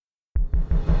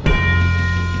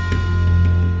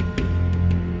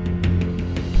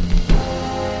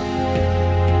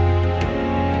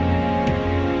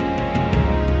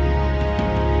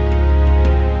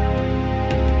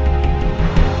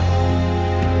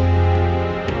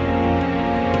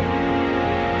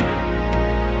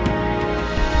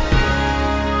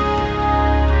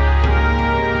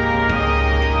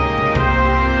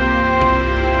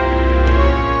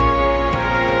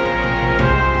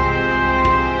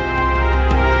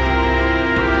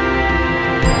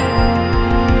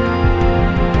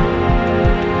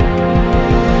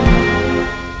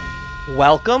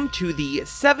Welcome to the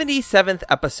 77th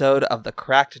episode of the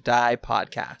Cracked Die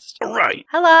podcast. All right.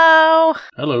 Hello.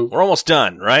 Hello. We're almost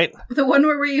done, right? The one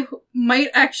where we might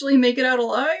actually make it out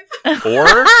alive? Or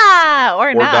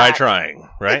or not. die trying,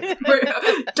 right?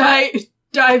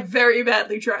 Die very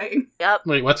badly trying. Yep.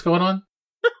 Wait, what's going on?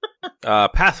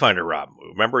 Pathfinder, Rob.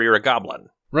 Remember, you're a goblin.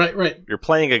 Right. You're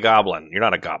playing a goblin. You're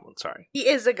not a goblin, sorry. He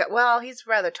is well, he's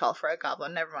rather tall for a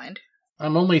goblin. Never mind.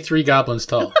 I'm only 3 goblins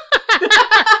tall.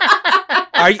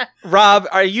 Rob,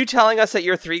 are you telling us that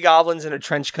you're 3 goblins in a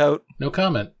trench coat? No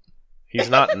comment. He's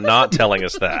not telling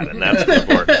us that, and that's the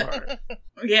important part.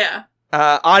 Yeah.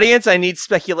 Audience, I need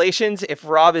speculations if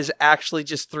Rob is actually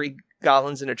just 3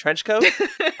 goblins in a trench coat.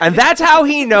 And that's how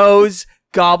he knows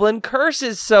goblin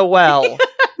curses so well.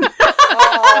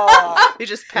 Oh, You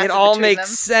just pass it all between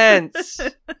makes them. sense.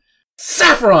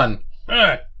 Saffron!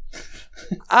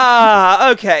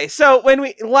 Okay. So when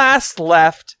we last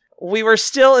left, we were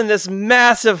still in this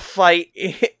massive fight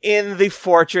in the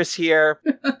fortress here.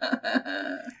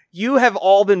 You have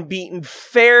all been beaten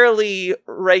fairly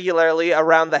regularly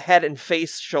around the head and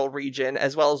facial region,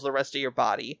 as well as the rest of your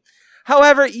body.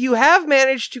 However, you have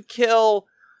managed to kill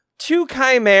 2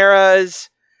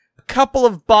 chimeras, a couple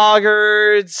of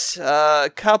boggards, a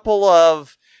couple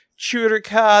of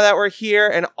chudurka that were here,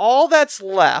 and all that's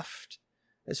left,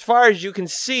 as far as you can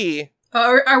see...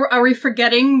 Are we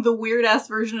forgetting the weird-ass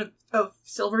version of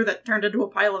Silver that turned into a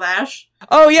pile of ash?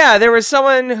 Oh yeah, there was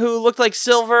someone who looked like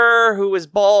Silver, who was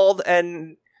bald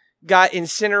and got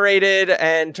incinerated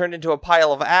and turned into a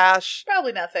pile of ash.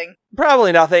 Probably nothing.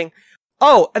 Probably nothing.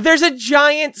 Oh, there's a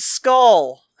giant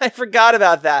skull. I forgot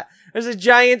about that. There's a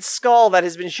giant skull that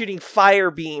has been shooting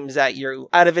fire beams at you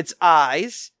out of its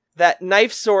eyes. That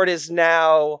knife sword is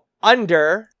now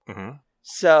under,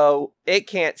 so it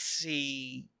can't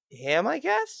see him, I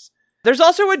guess? There's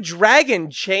also a dragon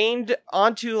chained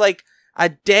onto, like, a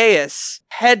dais,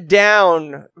 head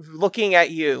down, looking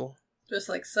at you. Just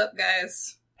like, sup,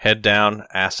 guys. Head down,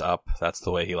 ass up. That's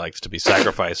the way he likes to be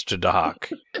sacrificed to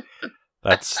Dahak.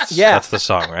 That's the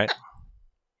song, right?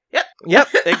 Yep,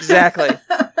 exactly.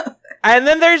 And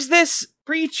then there's this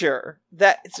creature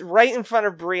that's right in front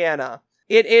of Brianna.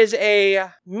 It is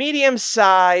a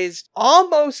medium-sized,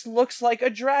 almost looks like a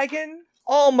dragon.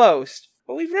 Almost.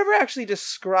 But we've never actually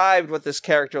described what this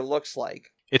character looks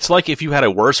like. It's like if you had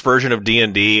a worse version of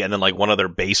D&D and then like one of their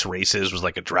base races was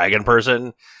like a dragon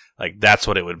person. Like, that's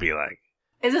what it would be like.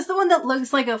 Is this the one that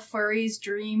looks like a furry's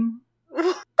dream?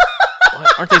 What?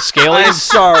 Aren't they scalies? I'm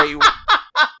sorry.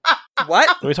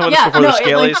 What? Did we talk about this before the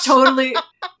scalies?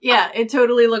 It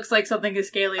totally looks like something a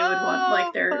scaly would want,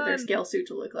 like, their scale suit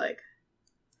to look like.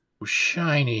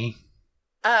 Shiny.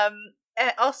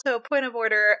 And also, point of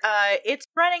order, it's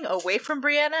running away from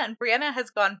Brianna, and Brianna has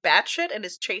gone batshit and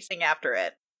is chasing after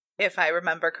it, if I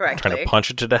remember correctly. Trying to punch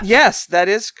it to death? Yes, that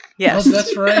is... Yes. Oh,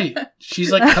 that's right.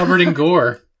 She's like covered in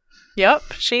gore. Yep,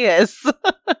 she is.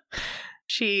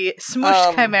 She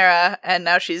smooshed Chimera, and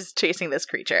now she's chasing this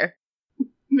creature.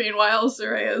 Meanwhile,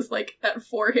 Soraya's, like, at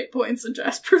 4 hit points, and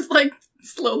Jasper's, like,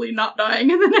 slowly not dying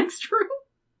in the next room.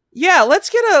 Yeah, let's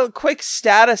get a quick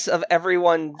status of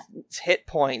everyone's hit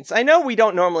points. I know we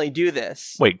don't normally do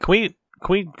this. Wait, can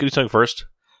we do something first?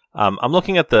 I'm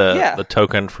looking at the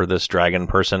token for this dragon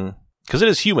person, because it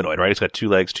is humanoid, right? It's got 2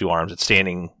 legs, 2 arms. It's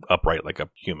standing upright like a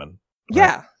human. Right?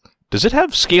 Yeah. Does it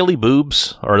have scaly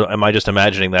boobs, or am I just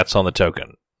imagining that's on the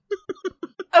token?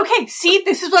 Okay, see,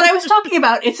 this is what I was talking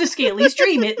about. It's a scaly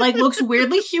dream. It, like, looks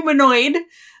weirdly humanoid.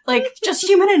 Like, just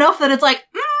human enough that it's like,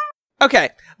 Okay,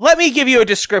 let me give you a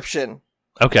description.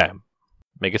 Okay.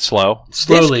 Make it slow.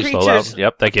 Slowly. This Slow out.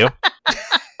 Yep, thank you.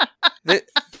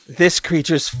 This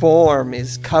creature's form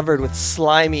is covered with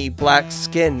slimy black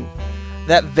skin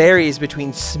that varies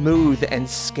between smooth and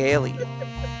scaly.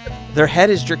 Their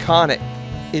head is draconic,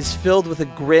 is filled with a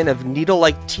grin of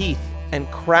needle-like teeth, and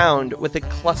crowned with a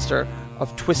cluster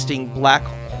of twisting black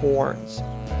horns.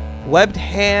 Webbed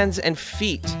hands and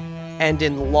feet, and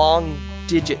in long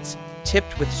digits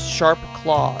tipped with sharp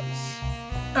claws.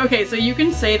 okay, so you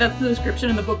can say that's the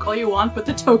description in the book all you want, but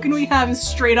the token we have is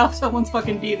straight off someone's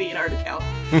fucking DeviantArt account.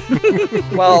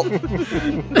 Well,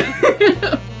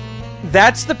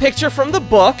 that's the picture from the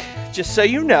book, just so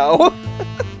you know.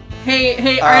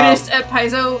 Hey, artists at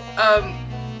Paizo,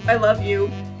 I love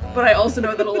you, but I also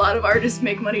know that a lot of artists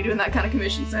make money doing that kind of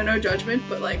commission, so no judgment,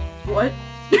 but like, what?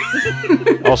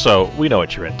 Also, we know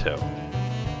what you're into.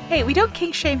 Hey, we don't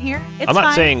kink shame here. It's I'm not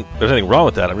fine. saying there's anything wrong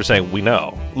with that. I'm just saying we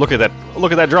know. Look at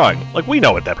that drawing. Like, we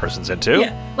know what that person's into.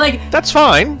 Yeah, like That's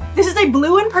fine. this is a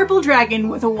blue and purple dragon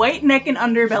with a white neck and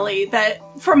underbelly that,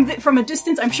 from a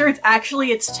distance, I'm sure it's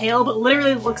actually its tail, but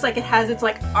literally looks like it has its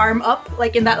like arm up,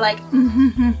 like in that like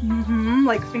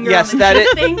like finger Yes, on the that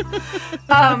chin is-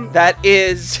 thing. That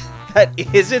is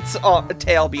its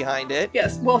tail behind it.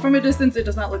 Yes, well, from a distance, it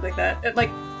does not look like that.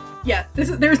 Yeah,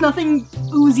 there's nothing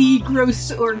oozy,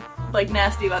 gross, or like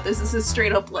nasty about this. This is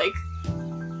straight up like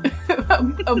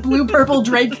a blue-purple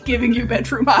Drake giving you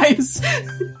bedroom eyes.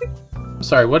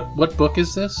 Sorry, what book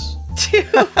is this?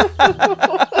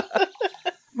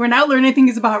 We're now learning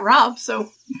things about Rob, so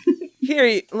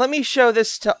Here, let me show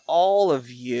this to all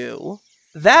of you.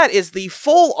 That is the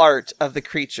full art of the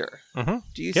creature. Mm-hmm.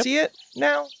 Do you Yep. see it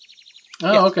now?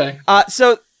 Oh, Yeah. okay.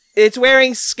 So it's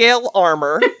wearing scale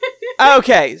armor.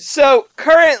 Okay, so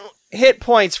current hit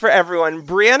points for everyone.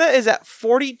 Brianna is at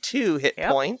 42 hit Yep.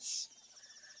 points.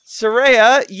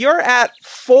 Soraya, you're at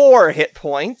 4 hit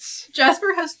points.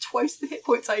 Jasper has twice the hit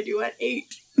points I do at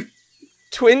 8.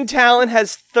 Twin Talon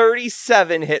has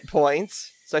 37 hit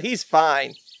points, so he's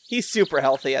fine. He's super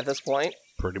healthy at this point.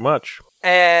 Pretty much.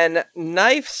 And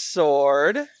Knife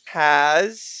Sword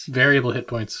has Variable hit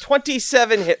points.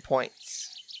 27 hit points.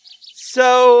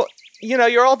 So,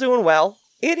 you're all doing well.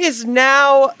 It is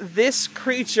now this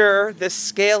creature, this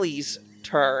Scaly's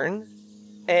turn.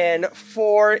 And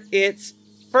for its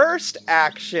first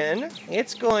action,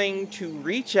 it's going to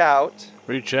reach out.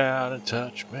 Reach out and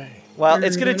touch me. Well,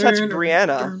 it's going to touch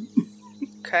Brianna.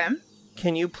 Okay.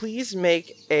 Can you please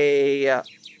make a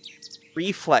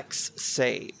reflex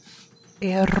save?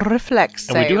 A reflex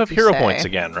And we do save, have you hero say. points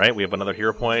again, right? We have another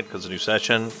hero point because of the new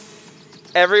session.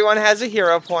 Everyone has a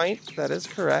hero point. That is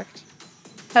correct.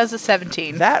 How's a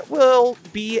 17? That will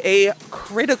be a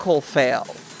critical fail.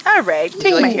 All right,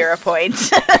 take my hero point.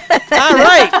 All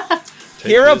right.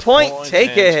 Hero this point point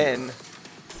taken.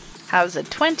 How's a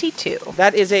 22?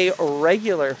 That is a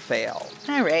regular fail.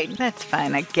 All right, that's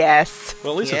fine, I guess.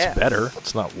 Well, at least Yeah. it's better.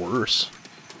 It's not worse.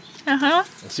 Uh-huh.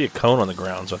 I see a cone on the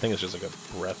ground, so I think it's just like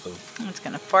a breath of... It's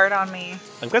gonna fart on me.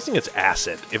 I'm guessing it's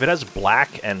acid. If it has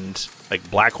black and, like,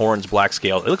 black horns, black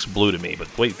scales, it looks blue to me, but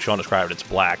the way Sean described it, it's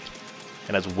black.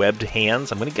 And has webbed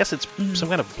hands. I'm going to guess it's some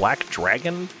kind of black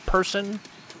dragon person.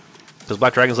 Does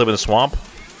black dragons live in a swamp?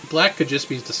 Black could just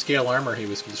be the scale armor he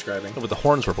was describing. No, but the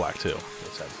horns were black, too.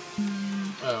 It said.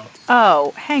 Oh.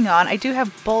 Oh, hang on. I do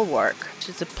have Bulwark, which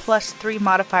is a +3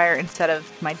 modifier instead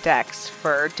of my dex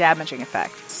for damaging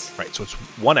effects. Right, so it's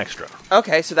one extra.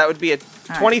 Okay, so that would be a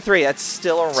 23. That's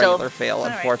still a Still- regular fail, all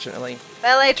right. unfortunately.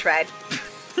 Well, I tried.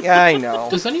 Yeah, I know.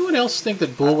 Does anyone else think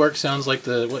that Bulwark sounds like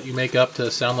what you make up to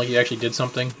sound like you actually did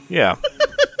something? Yeah.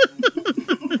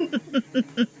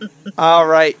 All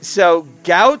right, so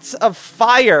gouts of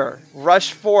fire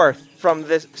rush forth from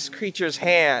this creature's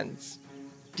hands,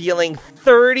 dealing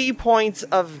 30 points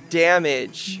of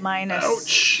damage. Minus...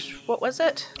 Ouch. What was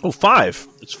it? Oh, 5.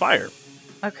 It's fire.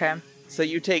 Okay. So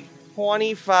you take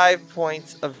 25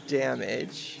 points of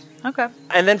damage. Okay.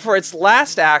 And then for its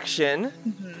last action,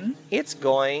 it's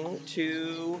going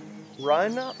to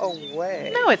run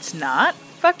away. No, it's not.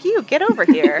 Fuck you. Get over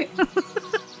here.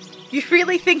 You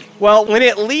really think... Well, when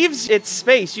it leaves its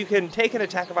space, you can take an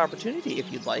attack of opportunity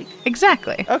if you'd like.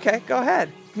 Exactly. Okay, go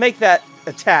ahead. Make that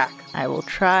attack. I will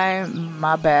try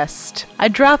my best. I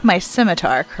dropped my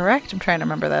scimitar, correct? I'm trying to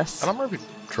remember this. I don't remember if you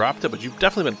dropped it, but you've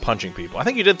definitely been punching people. I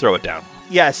think you did throw it down.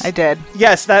 Yes. I did.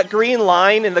 Yes, that green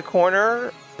line in the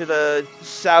corner to the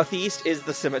southeast is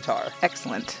the scimitar.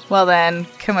 Excellent. Well then,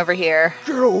 come over here.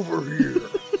 Get over here.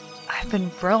 I've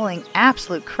been rolling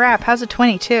absolute crap. How's a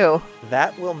 22?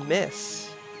 That will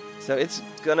miss. So it's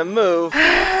gonna move.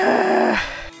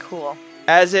 Cool.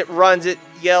 As it runs, it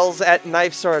yells at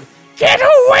Knife Sword, "Get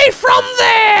away from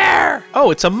there!" Oh,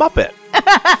 it's a Muppet.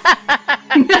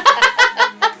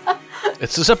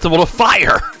 It's susceptible to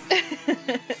fire.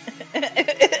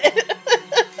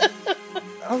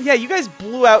 Oh yeah, you guys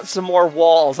blew out some more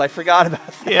walls. I forgot about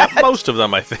that. Yeah, most of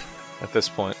them, I think, at this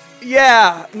point.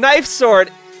 Yeah, Knife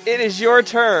Sword, it is your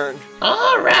turn.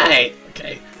 All right.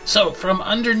 Okay. So from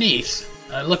underneath,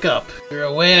 I look up. Is there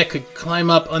a way I could climb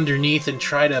up underneath and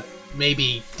try to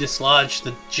maybe dislodge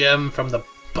the gem from the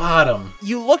bottom?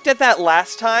 You looked at that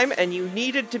last time, and you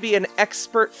needed to be an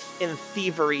expert in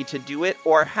thievery to do it,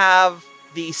 or have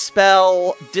the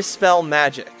spell Dispel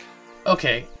Magic.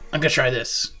 Okay, I'm gonna try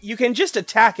this. You can just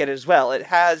attack it as well. It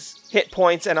has hit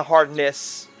points and a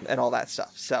hardness and all that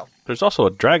stuff, so. There's also a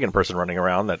dragon person running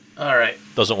around that All right.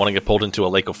 doesn't want to get pulled into a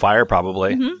lake of fire,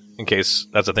 probably, in case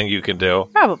that's a thing you can do.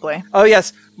 Probably. Oh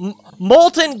yes,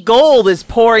 molten gold is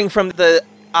pouring from the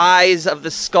eyes of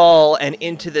the skull and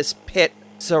into this pit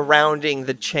surrounding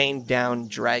the chained down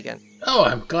dragon. Oh,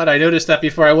 I'm glad I noticed that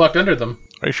before I walked under them.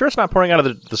 Are you sure it's not pouring out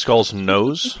of the skull's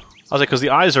nose? I was like, because the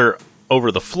eyes are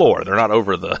over the floor. They're not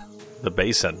over the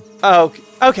basin. Oh,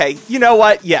 okay. You know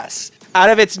what? Yes. Out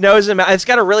of its nose and mouth. It's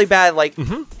got a really bad,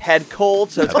 head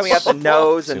cold, so it's coming out the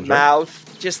nose and Seems right.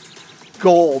 mouth. Just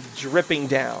gold dripping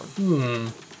down.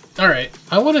 Alright,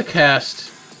 I want to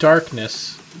cast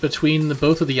darkness between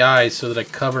both of the eyes so that I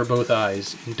cover both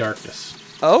eyes in darkness.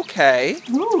 Okay.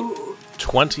 Ooh.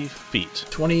 20 feet.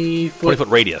 20 foot. 20 foot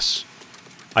radius.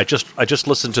 I just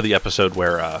listened to the episode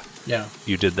where Yeah.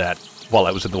 you did that while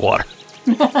I was in the water.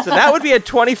 So that would be a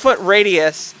 20-foot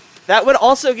radius. That would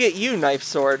also get you, Knife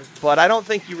Sword, but I don't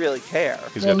think you really care.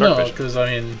 He's Well, got dark no, vision.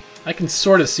 because, I can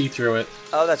sort of see through it.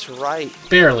 Oh, that's right.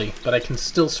 Barely, but I can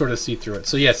still sort of see through it.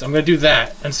 So yes, I'm going to do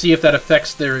that and see if that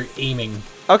affects their aiming.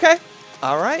 Okay.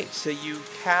 All right. So you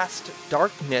cast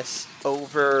darkness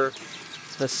over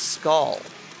the skull.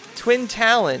 Twin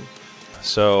Talon.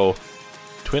 So,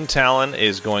 Twin Talon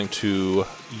is going to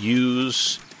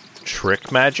use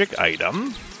Trick Magic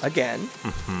item. Again.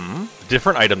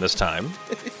 Different item this time.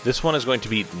 This one is going to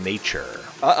be Nature.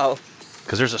 Uh-oh.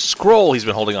 Because there's a scroll he's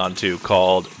been holding on to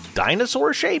called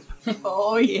Dinosaur Shape.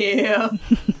 Oh, yeah.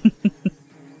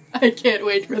 I can't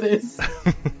wait for this.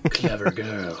 Clever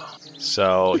girl.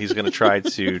 So he's going to try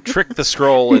to trick the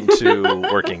scroll into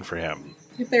working for him.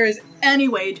 If there is any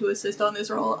way to assist on this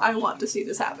roll, I want to see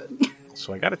this happen.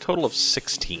 So I got a total of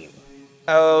 16.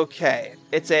 Okay.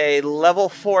 It's a level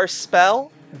 4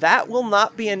 spell. That will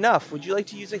not be enough. Would you like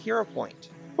to use a hero point?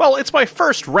 Well, it's my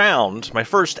first round, my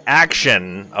first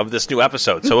action of this new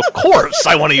episode, so of course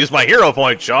I want to use my hero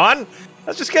point, Sean.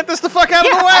 Let's just get this the fuck out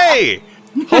of the way.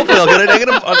 Hopefully I'll get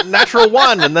a natural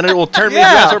 1, and then it will turn me into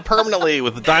a dinosaur permanently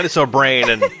with the dinosaur brain,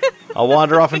 and I'll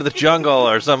wander off into the jungle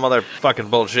or some other fucking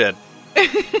bullshit.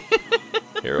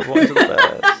 Hero points are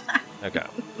the best. Okay.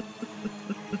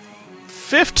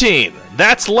 15.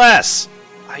 That's less.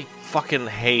 I fucking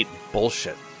hate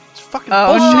bullshit. It's fucking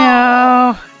bullshit.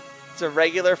 no. It's a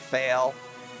regular fail,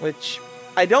 which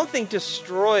I don't think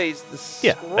destroys the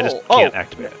Yeah, scroll. I just can't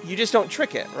activate it. You just don't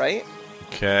trick it, right?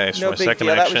 Okay, so No my big second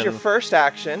deal. action. That was your first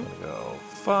action. Go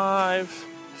 5,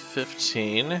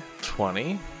 15,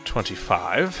 20,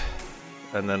 25.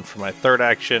 And then for my third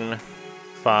action,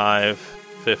 5,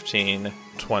 15,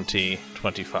 20,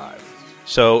 25.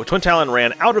 So Twin Talon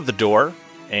ran out of the door,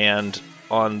 and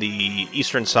on the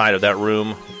eastern side of that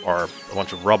room are a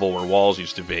bunch of rubble where walls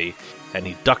used to be, and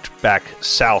he ducked back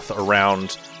south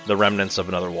around the remnants of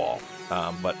another wall.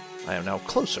 But I am now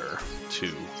closer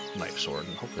to Knife Sword,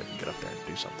 and hopefully I can get up there and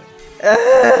do something.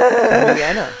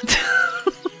 Vienna.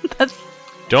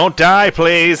 Don't die,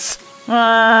 please!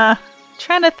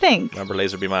 Trying to think. Remember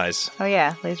laser beam eyes. Oh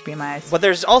yeah, laser beam eyes. But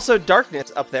there's also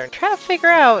darkness up there. Trying to figure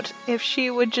out if she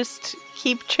would just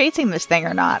keep chasing this thing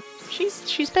or not.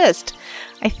 She's pissed.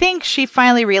 I think she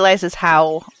finally realizes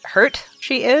how hurt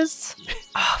she is.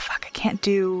 Oh fuck, I can't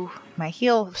do my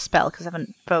heal spell because I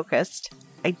haven't focused.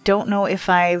 I don't know if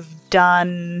I've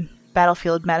done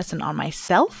battlefield medicine on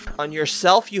myself. On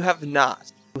yourself, you have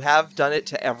not. You have done it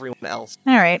to everyone else.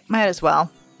 Alright, might as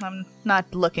well. I'm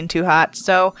not looking too hot,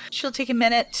 so she'll take a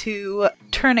minute to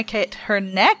tourniquet her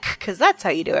neck, because that's how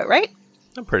you do it, right?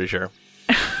 I'm pretty sure.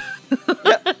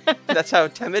 Yep. That's how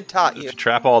Temid taught If you. you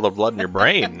trap all the blood in your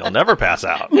brain, you'll never pass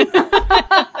out.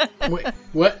 Wait,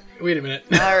 what? Wait a minute.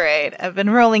 Alright, I've been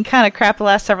rolling kind of crap the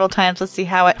last several times. Let's see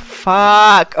how it...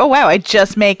 Fuck! Oh wow, I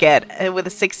just make it with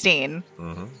a 16.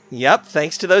 Yep,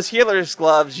 thanks to those healer's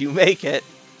gloves, you make it.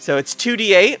 So it's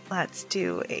 2d8. Let's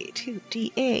do a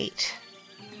 2d8.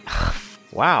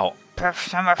 Wow.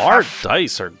 Our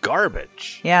dice are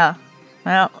garbage. Yeah.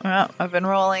 Well, I've been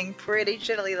rolling pretty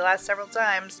shittily the last several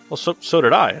times. Well, so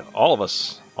did I. All of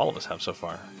us have so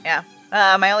far. Yeah.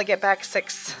 I only get back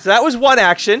 6. So that was one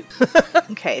action.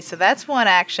 Okay, so that's one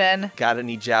action. Got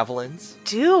any javelins?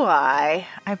 Do I?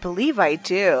 I believe I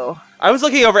do. I was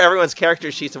looking over everyone's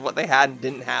character sheets of what they had and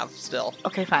didn't have still.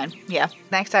 Okay, fine. Yeah.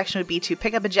 Next action would be to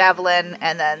pick up a javelin,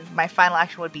 and then my final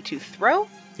action would be to throw.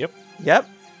 Yep.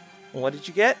 What did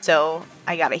you get? So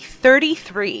I got a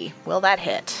 33. Will that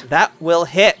hit? That will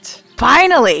hit.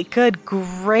 Finally! Good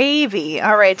gravy.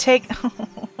 All right, take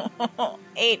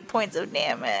 8 points of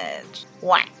damage.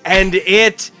 Whack. And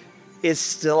it is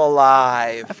still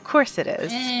alive. Of course it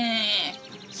is.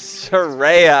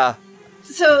 Soraya.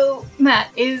 So,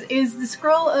 Matt, is the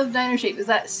scroll of Dino Shape, is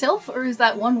that self or is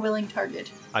that one willing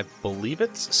target? I believe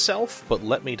it's self, but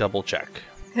let me double check.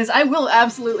 Because I will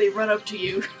absolutely run up to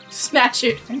you, snatch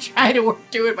it, and try to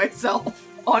do it myself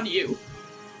on you.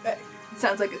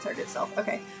 Sounds like it targets self.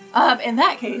 Okay. In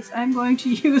that case, I'm going to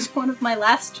use one of my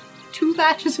last 2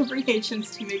 batches of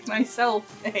reagents to make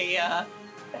myself an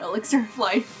elixir of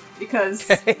life, because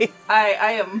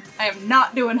I am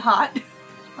not doing hot.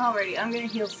 Alrighty, I'm gonna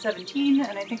heal 17,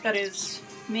 and I think that is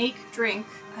make, drink,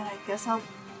 and I guess I'll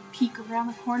peek around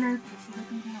the corner, but I feel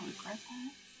like I'm gonna regret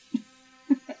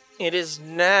that. It is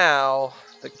now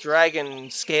the dragon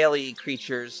scaly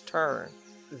creature's turn.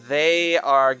 They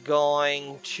are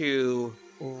going to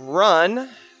run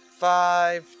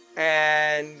 5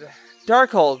 and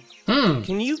Darkhold.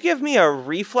 Can you give me a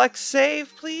reflex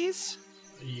save, please?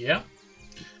 Yeah.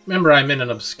 Remember, I'm in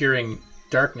an obscuring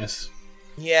darkness.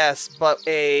 Yes, but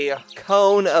a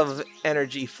cone of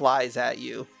energy flies at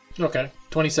you. Okay,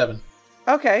 27.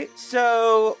 Okay,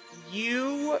 so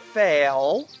you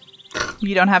fail.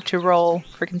 You don't have to roll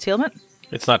for concealment?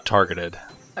 It's not targeted.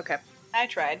 Okay. I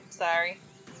tried. Sorry.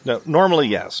 No, normally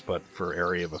yes, but for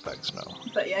area of effects, no.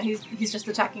 But yeah, he's just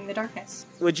attacking the darkness.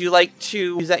 Would you like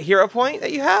to use that hero point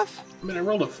that you have? I mean, I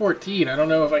rolled a 14. I don't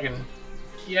know if I can...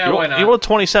 Yeah, You why rolled, not? you rolled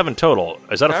 27 total.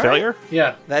 Is that a All failure?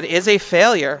 Yeah, That is a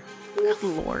failure. Good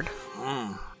lord.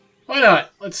 why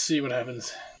not? Let's see what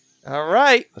happens. All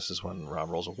right. This is when Rob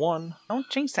rolls a 1. Don't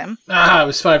jinx him. Ah, it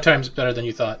was 5 times better than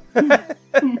you thought.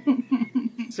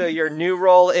 So your new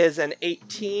roll is an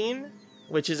 18,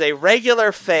 which is a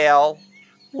regular fail.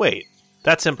 Wait,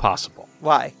 that's impossible.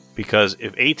 Why? Because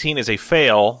if 18 is a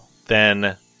fail,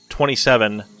 then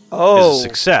 27 Oh. is a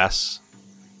success.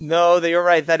 No, you're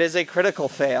right. That is a critical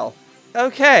fail.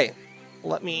 Okay.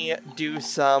 Let me do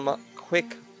some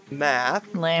quick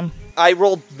math. Lame. I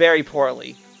rolled very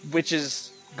poorly, which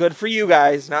is good for you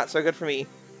guys, not so good for me.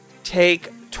 Take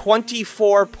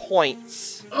 24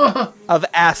 points of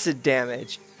acid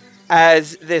damage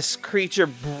as this creature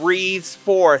breathes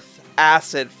forth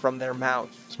acid from their mouth.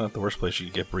 It's not the worst place you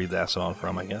could get breathed acid on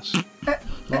from, I guess.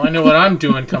 Well, I know what I'm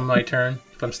doing come my turn,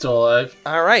 if I'm still alive.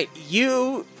 All right,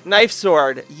 you, Knife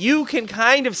Sword, you can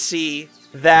kind of see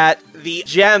that the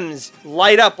gems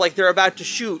light up like they're about to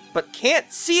shoot, but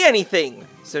can't see anything,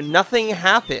 so nothing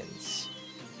happens.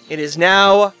 It is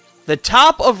now the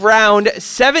top of round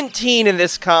 17 in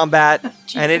this combat,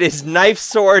 and it is Knife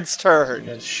Sword's turn.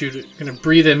 Gonna shoot it, gonna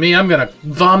breathe at me, I'm gonna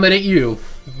vomit at you.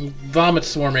 Vomit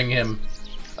swarming him.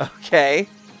 Okay,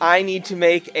 I need to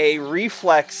make a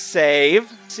reflex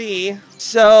save. See,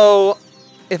 so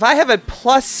if I have a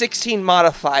plus 16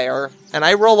 modifier and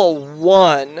I roll a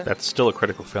 1, That's still a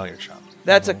critical failure, Sean.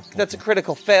 that's a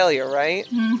critical failure, right?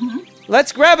 Mm-hmm.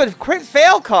 Let's grab a crit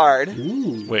fail card.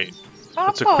 Wait,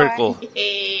 that's a critical...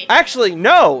 Actually,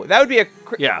 no, that would be a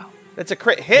Yeah, that's a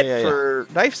crit hit Yeah. for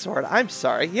Knife Sword. I'm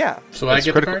sorry. Yeah, So I that's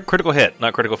get the critical, card? critical hit,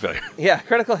 not critical failure. yeah,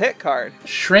 critical hit card.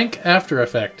 Shrink after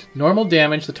effect. Normal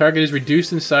damage, the target is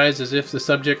reduced in size as if the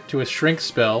subject to a shrink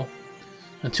spell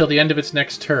until the end of its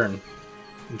next turn.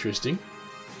 Interesting.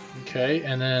 Okay,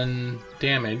 and then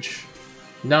damage.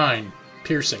 9.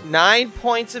 Piercing. 9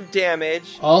 points of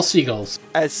damage All seagulls.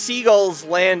 as seagulls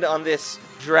land on this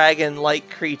dragon-like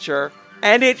creature,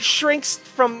 and it shrinks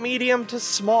from medium to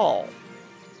small.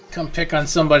 Come pick on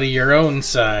somebody your own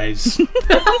size.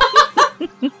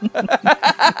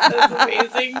 That's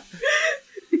amazing.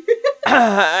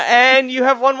 And you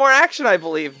have one more action, I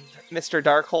believe, Mr.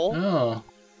 Darkhold. Oh.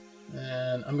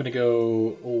 And I'm gonna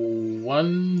go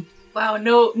 1. Wow,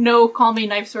 no, call me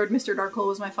Knife Sword, Mr. Darkhold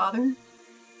was my father.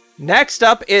 Next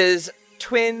up is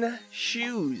Twin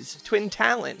Shoes, Twin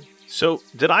Talon. So,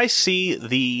 did I see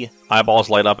the eyeballs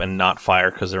light up and not fire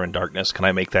because they're in darkness? Can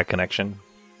I make that connection?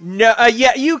 No,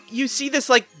 yeah, you see this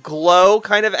like glow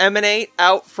kind of emanate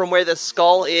out from where the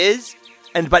skull is,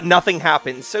 but nothing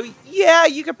happens. So yeah,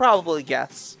 you could probably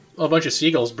guess. Well, a bunch of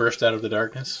seagulls burst out of the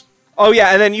darkness. Oh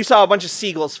yeah, and then you saw a bunch of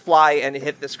seagulls fly and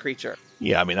hit this creature.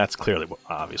 Yeah, I mean, that's clearly,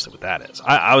 obviously, what that is.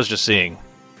 I was just seeing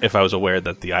if I was aware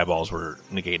that the eyeballs were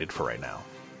negated for right now.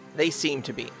 They seem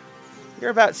to be. You're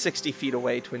about 60 feet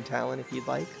away, Twin Talon, if you'd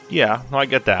like. Yeah, no, I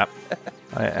get that.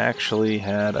 I actually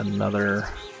had another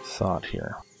thought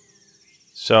here.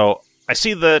 So, I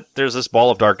see that there's this ball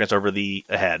of darkness over the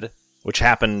head, which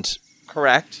happened,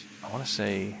 Correct. I want to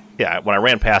say, yeah, when I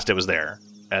ran past it was there.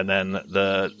 And then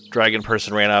the dragon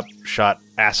person ran up, shot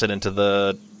acid into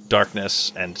the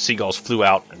darkness, and seagulls flew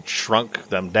out and shrunk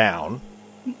them down.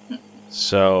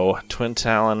 So, Twin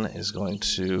Talon is going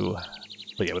to...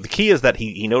 But yeah, but the key is that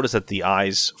he noticed that the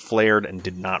eyes flared and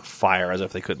did not fire as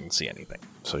if they couldn't see anything.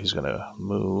 So he's going to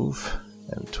move,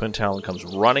 and Twin Talon comes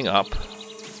running up.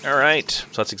 All right, so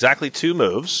that's exactly 2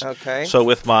 moves. Okay. So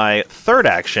with my third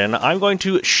action, I'm going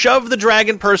to shove the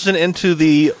dragon person into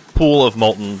the pool of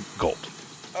molten gold.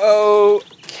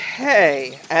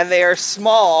 Okay, and they are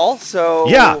small, so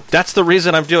Yeah, that's the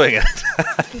reason I'm doing it.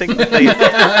 I think that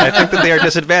they are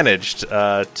disadvantaged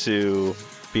to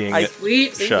being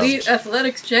Sweet shoved.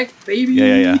 athletics check, baby.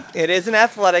 Yeah. It is an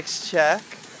athletics check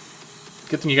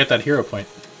Good thing you got that hero point.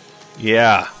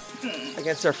 Yeah.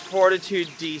 against our fortitude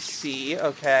DC.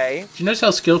 Okay. Did you notice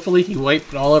how skillfully he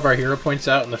wiped all of our hero points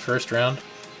out in the first round?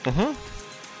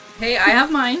 Hey, I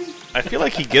have mine. I feel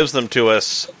like he gives them to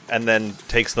us and then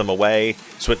takes them away.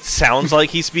 So it sounds like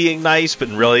he's being nice, but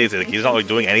really he's not really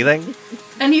doing anything.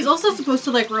 And he's also supposed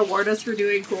to, like, reward us for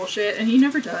doing cool shit, and he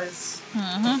never does.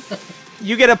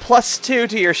 You get a +2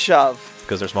 to your shove.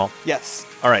 Because they're small. Yes.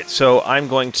 All right, so I'm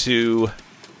going to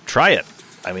try it.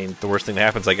 I mean, the worst thing that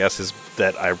happens, I guess, is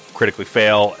that I critically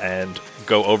fail and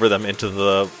go over them into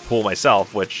the pool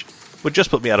myself, which would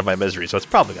just put me out of my misery, so it's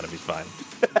probably going to be fine.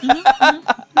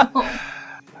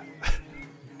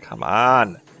 Come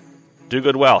on. Do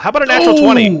good well. How about a natural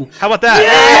 20? How about that?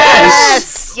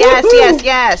 Yes!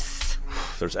 Yes.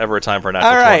 If there's ever a time for a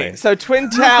natural All right. 20. So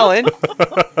Twin Talon.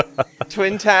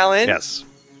 Twin Talon. Yes.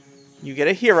 You get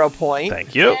a hero point.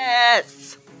 Thank you.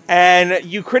 Yes. And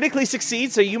you critically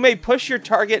succeed, so you may push your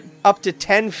target up to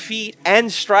 10 feet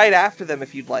and stride after them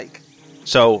if you'd like.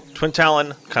 So Twin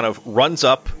Talon kind of runs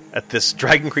up at this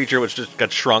dragon creature which just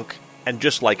got shrunk and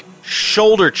just like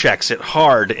shoulder checks it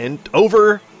hard and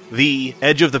over the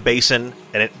edge of the basin,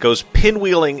 and it goes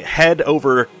pinwheeling head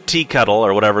over tea kettle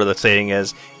or whatever the saying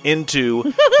is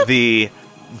into the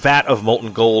vat of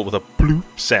molten gold with a bloop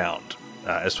sound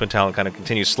as Twin Talon kind of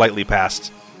continues slightly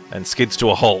past and skids to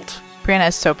a halt. Brianna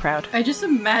is so proud. I just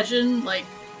imagine, like,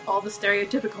 all the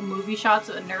stereotypical movie shots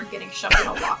of a nerd getting shoved in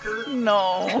a locker.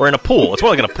 No. We're in a pool. It's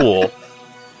more like in a pool.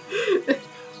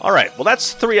 All right. Well,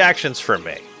 that's 3 actions for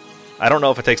me. I don't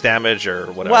know if it takes damage or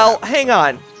whatever. Well, hang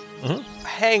on.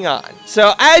 Hang on.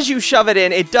 So as you shove it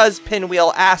in, it does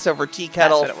pinwheel ass over tea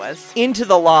kettle That's what it was. into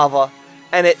the lava,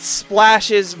 and it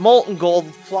splashes. Molten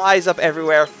gold flies up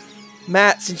everywhere.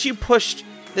 Matt, since you pushed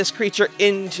this creature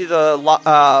into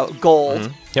the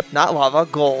gold, Yep. not lava,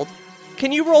 gold,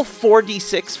 can you roll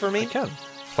 4d6 for me? I can.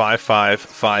 5, 5,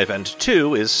 5, and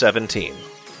 2 is 17.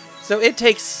 So it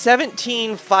takes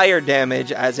 17 fire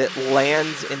damage as it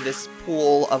lands in this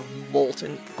pool of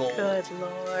molten gold. Good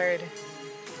lord.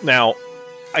 Now,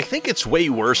 I think it's way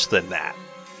worse than that.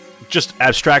 Just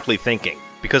abstractly thinking.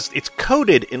 Because it's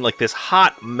coated in like this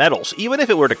hot metal. So even if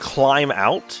it were to climb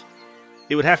out,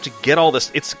 it would have to get all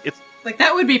this. It's Like,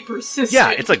 that would be persistent.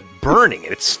 yeah, it's like burning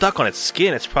it. It's stuck on its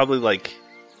skin. It's probably like...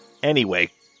 Anyway,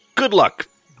 good luck,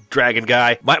 dragon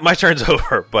guy. My turn's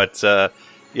over, but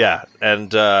yeah.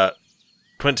 And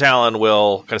Twin Talon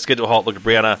will kind of skid to a halt, look at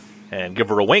Brianna, and give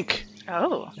her a wink.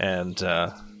 Oh. And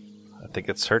I think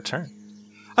it's her turn.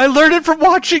 I learned it from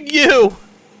watching you!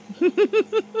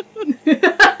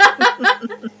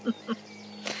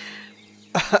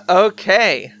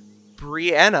 Okay.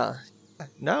 Brianna.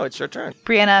 No, it's your turn.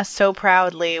 Brianna so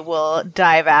proudly will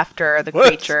dive after the What?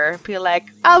 creature, be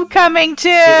like, I'm coming too!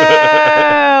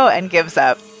 And gives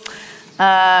up.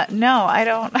 No, I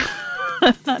don't.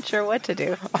 I'm not sure what to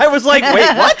do. I was like,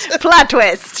 wait, what? Plot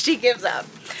twist! She gives up.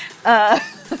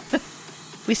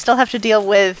 We still have to deal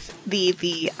with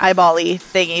the eyeball-y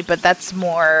thingy, but that's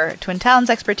more Twin Talon's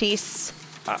expertise.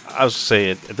 I was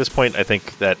saying, at this point, I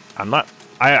think that I'm not...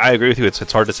 I agree with you.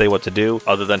 It's hard to say what to do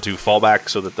other than to fall back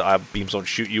so that the eye beams don't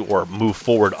shoot you, or move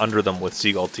forward under them with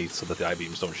seagull teeth so that the eye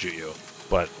beams don't shoot you.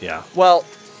 But, yeah. Well,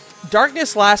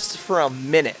 darkness lasts for a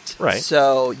minute. Right.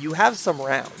 So you have some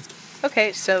rounds.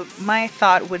 Okay, so my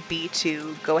thought would be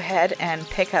to go ahead and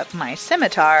pick up my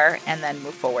scimitar and then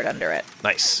move forward under it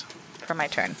Nice. for my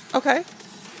turn. Okay.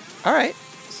 All right.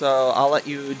 So I'll let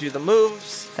you do the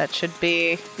moves. That should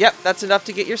be... Yep, that's enough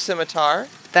to get your scimitar.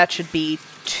 That should be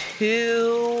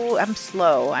 2... I'm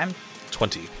slow.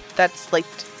 20. That's like...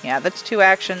 Yeah, that's 2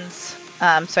 actions.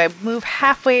 So I move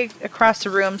halfway across the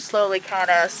room, slowly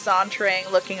kind of sauntering,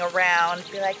 looking around.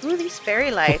 Be like, ooh, these fairy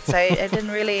lights. I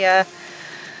didn't really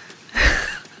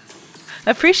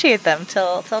appreciate them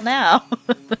till now.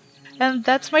 And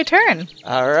that's my turn.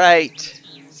 All right.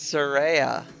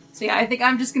 Soraya. So yeah, I think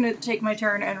I'm just gonna take my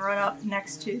turn and run up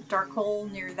next to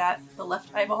Darkhole near the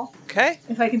left eyeball. Okay.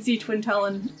 If I can see Twin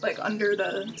Talon, like, under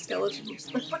the skeleton.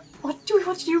 Like, what do we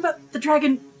want to do about the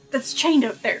dragon that's chained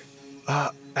out there? I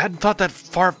hadn't thought that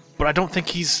far, but I don't think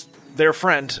he's their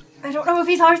friend. I don't know if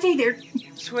he's ours either.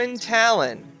 Twin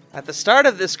Talon. At the start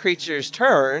of this creature's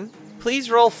turn,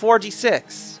 please roll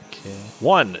 4d6.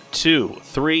 1, 2,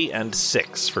 3, and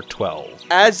 6 for 12.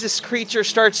 As this creature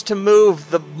starts to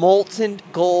move, the molten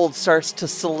gold starts to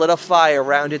solidify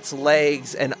around its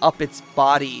legs and up its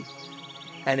body,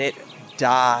 and it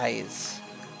dies.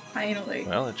 Finally.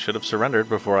 Well, it should have surrendered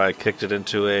before I kicked it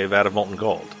into a vat of molten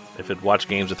gold. If it watched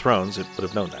Games of Thrones, it would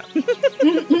have known that.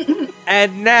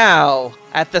 And now,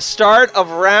 at the start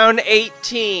of round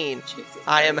 18, Jesus.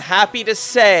 I am happy to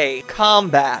say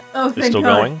combat Oh, It's thank still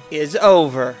God. going? is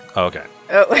over. Oh, okay.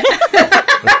 Oh.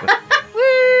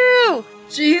 Woo!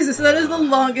 Jesus, that is the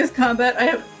longest combat I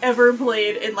have ever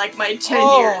played in like my 10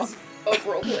 Oh. years of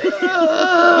roleplay.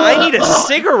 I need a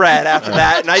cigarette after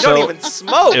that, and I don't So, even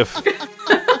smoke. If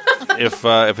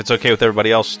it's okay with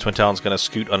everybody else, Twin Talon's going to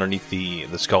scoot underneath the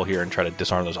skull here and try to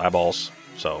disarm those eyeballs.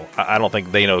 So I don't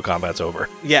think they know combat's over.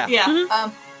 Yeah.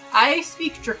 Yeah. I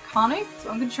speak Draconic, so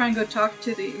I'm gonna try and go talk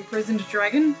to the imprisoned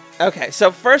dragon. Okay, so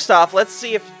first off, let's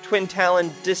see if Twin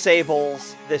Talon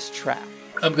disables this trap.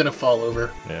 I'm gonna fall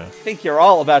over. Yeah. I think you're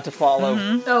all about to fall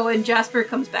over. Oh, and Jasper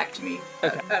comes back to me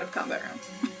Okay. out of combat rounds.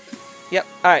 Yep.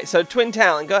 All right, so Twin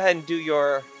Talon, go ahead and do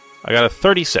your... I got a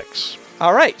 36.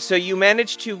 All right, so you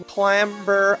manage to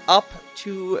clamber up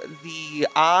to the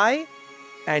eye,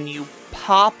 and you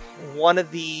pop one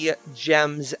of the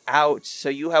gems out, so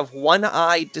you have one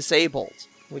eye disabled.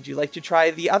 Would you like to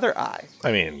try the other eye?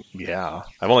 I mean, yeah.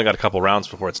 I've only got a couple rounds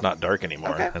before it's not dark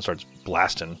anymore Okay. and starts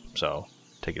blasting, so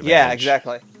take advantage. Yeah,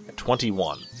 exactly.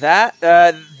 21.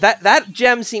 That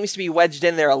gem seems to be wedged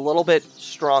in there a little bit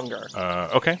stronger.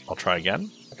 Okay, I'll try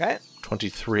again. Okay?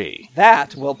 23.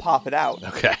 That will pop it out.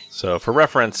 Okay, so for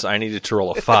reference, I needed to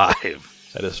roll a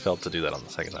 5. I just failed to do that on the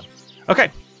second time.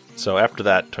 Okay, so after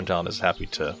that, Twin Talon is happy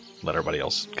to let everybody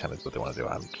else kind of do what they want to do.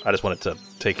 I just wanted to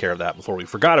take care of that before we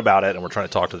forgot about it, and we're trying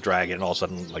to talk to the dragon, and all of a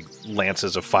sudden, like,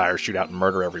 lances of fire shoot out and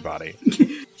murder everybody.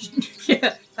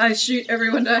 Yeah, I shoot,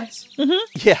 everyone dies.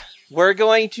 Yeah. We're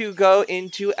going to go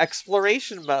into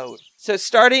exploration mode. So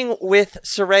starting with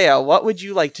Soraya, what would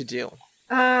you like to do?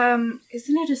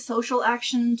 Isn't it a social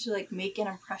action to, like, make an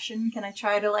impression? Can I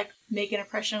try to, like, make an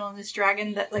impression on this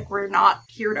dragon that, like, we're not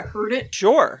here to hurt it?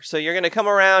 Sure. So you're going to come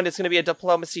around. It's going to be a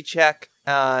diplomacy check,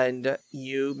 and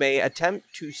you may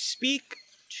attempt to speak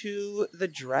to the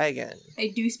dragon.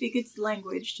 I do speak its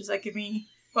language. Does that give me...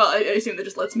 Well, I assume that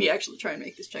just lets me actually try and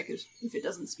make this check if it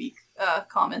doesn't speak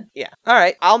common. Yeah. All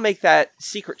right. I'll make that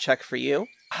secret check for you.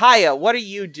 Haya, what are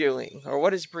you doing? Or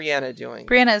what is Brianna doing?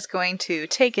 Brianna is going to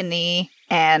take a knee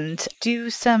and do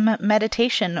some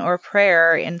meditation or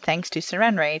prayer in thanks to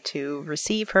Serenray to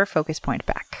receive her focus point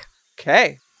back.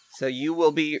 Okay. So you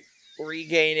will be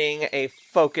regaining a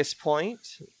focus point.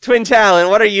 Twin Talon,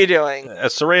 what are you doing?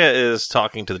 As Soraya is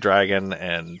talking to the dragon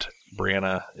and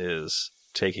Brianna is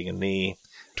taking a knee,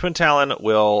 Twin Talon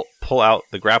will pull out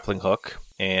the grappling hook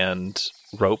and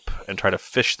rope and try to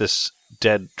fish this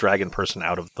dead dragon person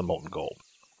out of the molten gold.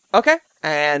 Okay.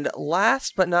 And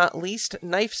last but not least,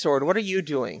 Knife Sword, what are you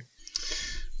doing?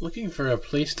 Looking for a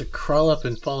place to crawl up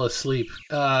and fall asleep.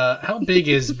 How big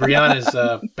is Brianna's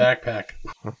backpack?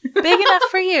 Big enough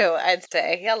for you, I'd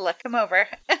say. Yeah, look, come over.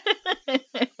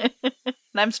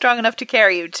 And I'm strong enough to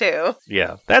carry you, too.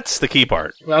 Yeah, that's the key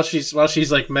part. While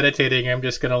she's like meditating, I'm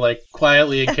just gonna like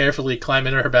quietly and carefully climb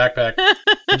into her backpack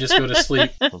and just go to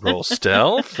sleep. Roll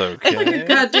stealth, okay.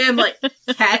 Goddamn, like,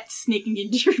 cat sneaking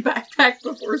into your backpack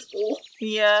before school.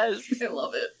 Yes. I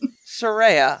love it.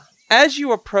 Soraya, as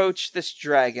you approach this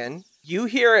dragon, you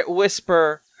hear it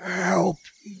whisper, "Help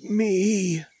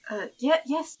me."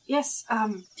 Yes.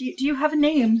 Do you have a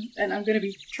name? And I'm gonna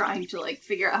be trying to, like,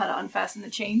 figure out how to unfasten the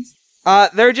chains.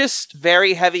 They're just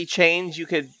very heavy chains. You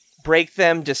could break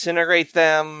them, disintegrate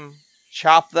them,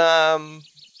 chop them,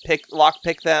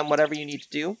 lockpick them, whatever you need to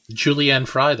do. Julianne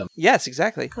fry them. Yes,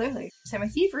 exactly. Clearly. So my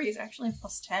thievery is actually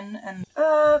 +10, and,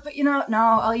 but you know, no,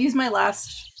 I'll use my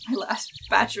last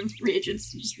batch of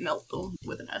reagents and just melt them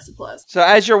with an acid blast. So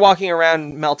as you're walking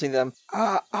around melting them,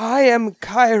 I am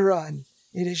Chiron.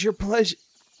 It is your pleasure.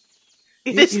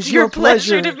 It is your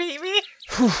pleasure to meet me.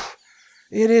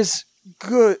 It is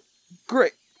good.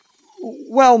 Great.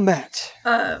 Well met.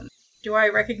 Do I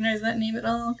recognize that name at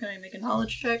all? Can I make a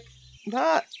knowledge check?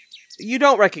 You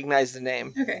don't recognize the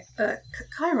name. Okay.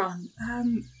 Chiron,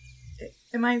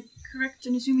 am I correct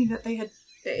in assuming that they had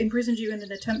imprisoned you in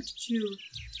an attempt to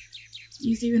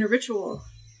use you in a ritual?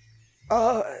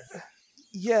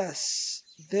 Yes.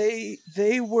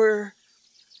 They were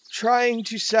trying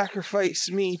to sacrifice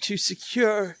me to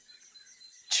secure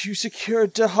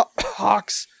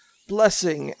Hawk's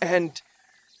blessing and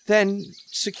then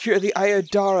secure the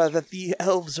Ayodara that the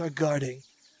elves are guarding.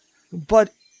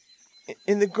 But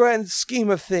in the grand scheme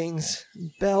of things,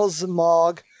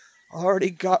 Belzamog already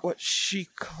got what she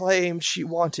claimed she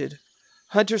wanted.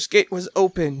 Hunter's Gate was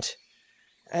opened,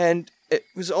 and it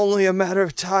was only a matter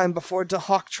of time before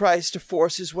Dahak tries to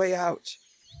force his way out.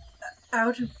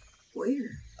 Out of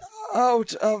where?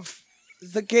 Out of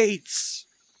the gates.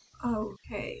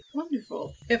 Okay,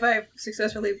 wonderful. If I've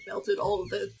successfully melted all of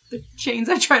the chains,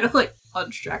 I try to, like,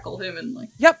 unshackle him and, like...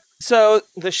 Yep. So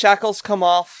the shackles come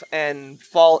off and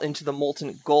fall into the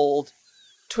molten gold.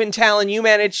 Twin Talon, you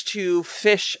manage to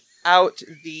fish out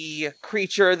the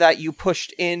creature that you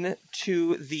pushed in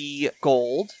to the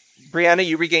gold. Brianna,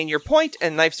 you regain your point,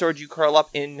 and Knife Sword, you curl up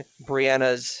in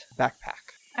Brianna's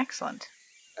backpack. Excellent.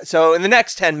 So in the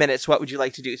next 10 minutes, what would you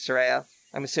like to do, Soraya?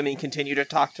 I'm assuming you continue to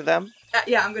talk to them.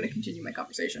 Yeah, I'm going to continue my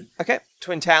conversation. Okay.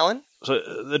 Twin Talon? So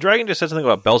the dragon just said something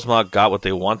about Belzamog got what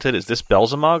they wanted. Is this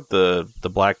Belzamog, the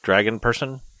black dragon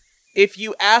person? If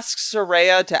you ask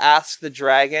Soraya to ask the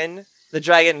dragon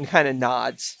kind of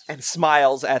nods and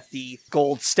smiles at the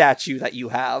gold statue that you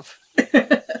have.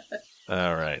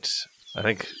 All right. I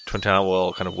think Twin Talon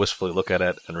will kind of wistfully look at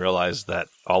it and realize that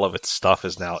all of its stuff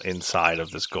is now inside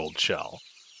of this gold shell.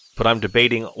 But I'm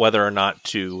debating whether or not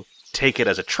to take it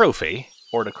as a trophy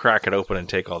or to crack it open and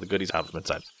take all the goodies out from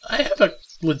inside. I have a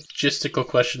logistical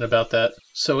question about that.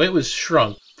 So it was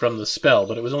shrunk from the spell,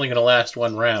 but it was only going to last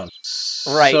one round.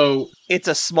 Right. So It's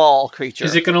a small creature.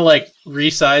 is it going to, like,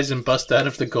 resize and bust out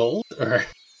of the gold? Or...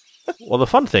 Well, the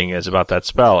fun thing is about that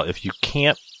spell, if you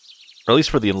can't, or at least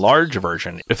for the enlarged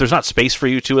version, if there's not space for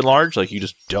you to enlarge, like, you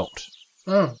just don't.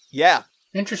 Oh, Yeah.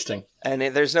 interesting. And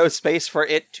there's no space for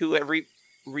it to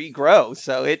regrow,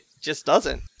 so it just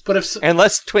doesn't. But if...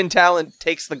 Unless Twin Talon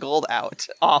takes the gold out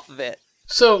off of it.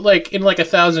 So, like, in, like,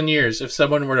 1,000 years, if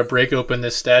someone were to break open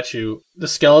this statue, the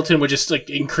skeleton would just, like,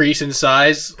 increase in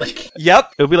size? Like...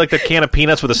 Yep. It would be like the can of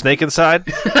peanuts with a snake inside.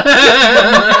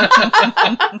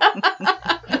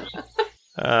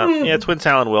 Yeah, Twin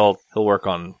Talon he'll work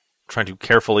on trying to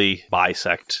carefully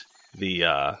bisect the...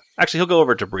 Actually, he'll go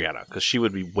over to Brianna, because she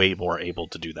would be way more able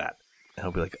to do that. And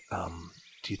he'll be like,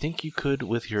 do you think you could,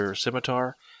 with your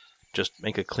scimitar, just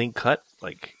make a clean cut,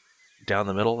 like, down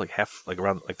the middle, like half, like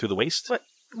around, like through the waist? What?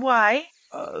 Why?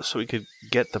 So we could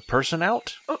get the person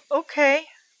out? Okay.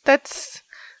 That's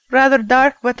rather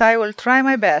dark, but I will try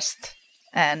my best.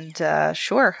 And,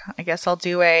 sure, I guess I'll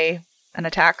do an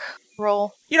attack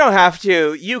roll. You don't have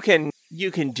to. You can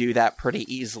do that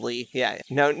pretty easily. Yeah.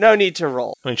 No need to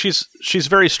roll. I mean, she's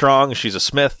very strong. She's a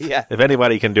smith. Yeah. If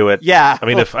anybody can do it. Yeah. I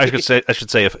mean, if I should say,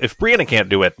 if Brianna can't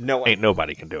do it, No one. ain't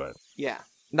nobody can do it. Yeah.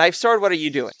 Knife Sword, what are you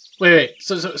doing? Wait.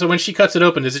 So when she cuts it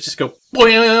open, does it just go...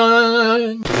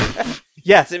 Boing?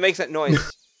 Yes, it makes that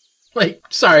noise. Like,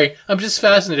 sorry, I'm just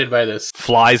fascinated by this.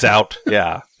 Flies out.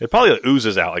 Yeah. It probably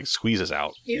oozes out, like squeezes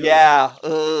out. Ew. Yeah.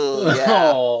 Ugh, yeah.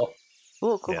 Oh.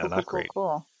 Ooh, cool, Yeah, cool, not cool, great.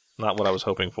 cool. Not what I was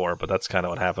hoping for, but that's kind of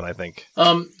what happened, I think.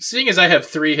 Seeing as I have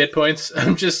 3 hit points,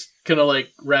 I'm just gonna, like,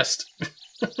 rest.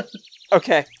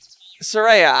 Okay.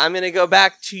 Soraya, I'm going to go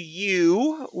back to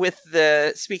you with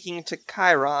the speaking to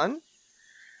Chiron.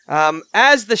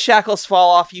 As the shackles fall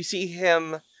off, you see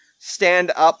him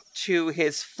stand up to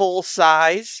his full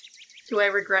size. Do I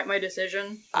regret my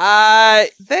decision?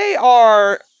 They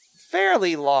are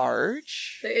fairly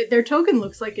large. Their token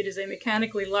looks like it is a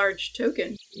mechanically large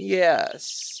token.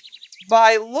 Yes.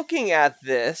 By looking at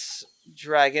this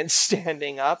dragon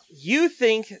standing up, you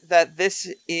think that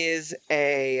this is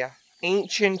a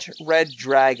ancient red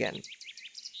dragon.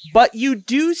 But you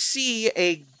do see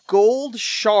a gold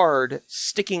shard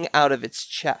sticking out of its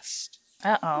chest.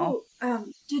 Uh-oh.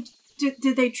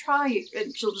 Did they try?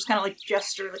 And she'll just kind of like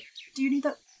gesture, like, do you need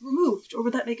that removed, or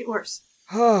would that make it worse?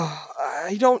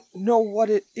 I don't know what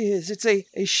it is. It's a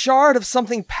shard of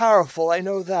something powerful, I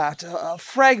know that. A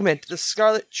fragment the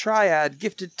Scarlet Triad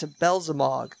gifted to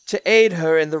Belzamog to aid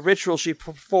her in the ritual she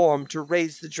performed to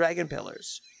raise the dragon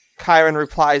pillars. Chiron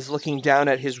replies, looking down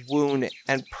at his wound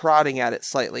and prodding at it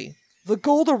slightly. The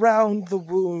gold around the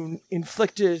wound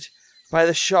inflicted by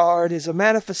the shard is a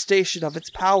manifestation of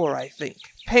its power, I think.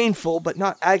 Painful, but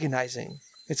not agonizing.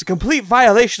 It's a complete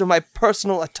violation of my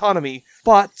personal autonomy,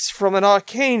 but from an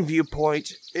arcane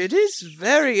viewpoint, it is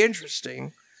very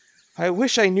interesting. I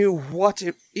wish I knew what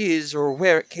it is or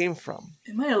where it came from.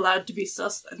 Am I allowed to be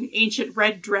sus that an ancient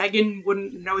red dragon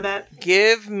wouldn't know that?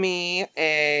 Give me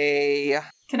a...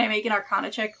 Can I make an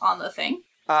arcana check on the thing?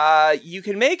 You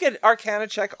can make an arcana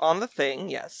check on the thing,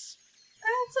 yes.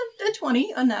 It's a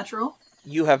 20, unnatural.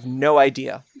 You have no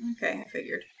idea. Okay, I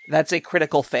figured. That's a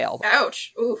critical fail.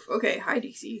 Ouch. Oof, okay, high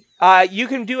DC. You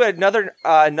can do another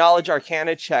knowledge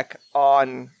arcana check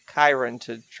on Chiron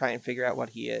to try and figure out what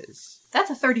he is. That's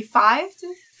a 35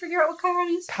 to figure out what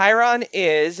Chiron is? Chiron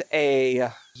is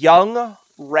a young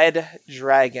red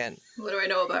dragon. What do I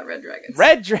know about red dragons?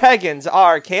 Red dragons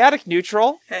are chaotic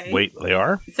neutral. Okay. Wait, they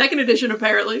are? Second edition,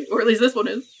 apparently. Or at least this one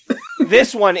is.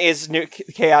 This one is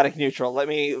chaotic neutral. Let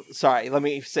me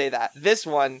say that. This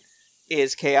one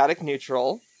is chaotic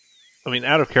neutral. I mean,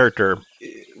 out of character,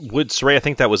 would Soraya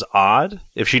think that was odd?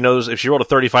 If she rolled a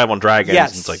 35 on dragons,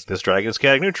 Yes. and it's like, this dragon is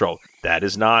chaotic neutral. That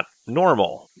is not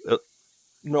normal.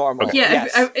 Normal. Okay. Yeah,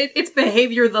 Yes. its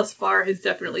behavior thus far has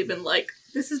definitely been like,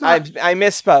 this is not... I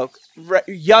misspoke.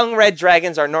 Young red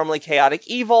dragons are normally chaotic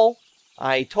evil.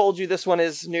 I told you this one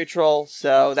is neutral,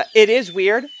 so that it is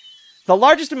weird. The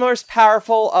largest and most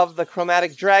powerful of the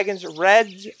chromatic dragons,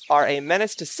 red, are a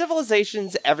menace to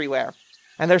civilizations everywhere,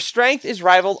 and their strength is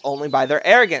rivaled only by their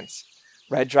arrogance.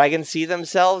 Red dragons see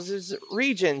themselves as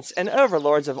regents and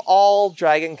overlords of all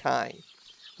dragon kind.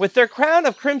 With their crown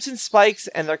of crimson spikes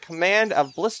and their command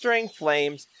of blistering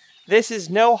flames, this is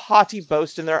no haughty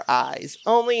boast in their eyes,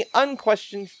 only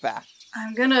unquestioned fact.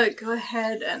 I'm gonna go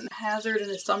ahead and hazard an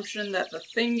assumption that the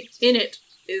thing in it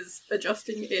is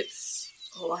adjusting its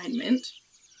alignment.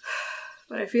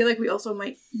 But I feel like we also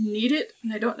might need it,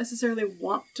 and I don't necessarily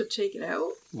want to take it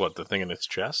out. What, the thing in its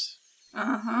chest?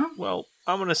 Uh-huh. Well,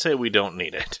 I'm going to say we don't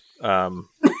need it.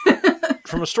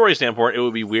 From a story standpoint, it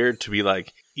would be weird to be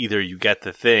like, either you get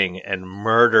the thing and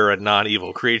murder a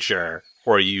non-evil creature,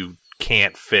 or you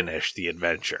can't finish the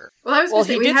adventure. Well, I was gonna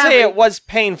say, He we did have say a- it was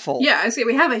painful. Yeah, I say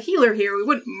we have a healer here. We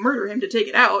wouldn't murder him to take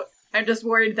it out. I'm just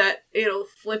worried that he'll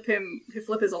flip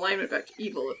his alignment back to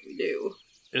evil if we do.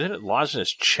 Isn't it lodged in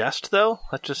his chest, though?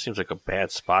 That just seems like a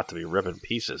bad spot to be ripping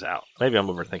pieces out. Maybe I'm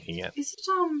overthinking it. Is it,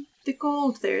 the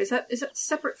gold there? Is that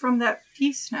separate from that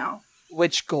piece now?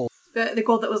 Which gold? The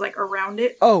gold that was, like, around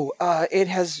it? Oh,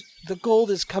 the gold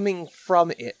is coming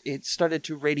from it. It started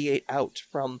to radiate out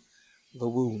from the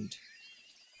wound.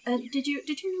 Did you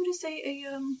notice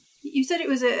you said it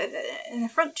was an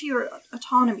affront to your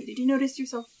autonomy. Did you notice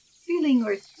yourself feeling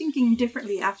or thinking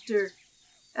differently after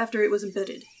it was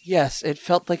embedded? Yes, it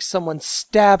felt like someone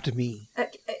stabbed me.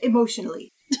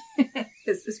 Emotionally.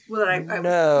 is what I was meaning.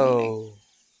 No.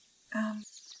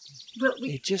 Well,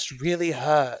 It just really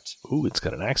hurt. Ooh, it's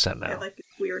got an accent now. yeah, like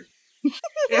it's weird. Yeah,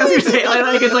 I was gonna say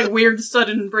like it's like weird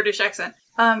sudden British accent.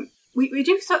 We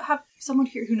do have someone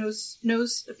here who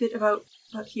knows a bit about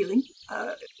healing.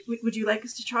 Would you like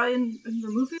us to try and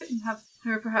remove it and have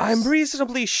her perhaps? I'm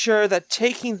reasonably sure that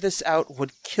taking this out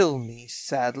would kill me,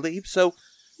 sadly, so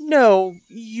no,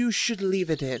 you should leave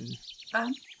it in.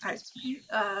 Alright.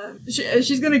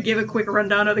 She's gonna give a quick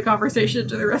rundown of the conversation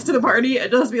to the rest of the party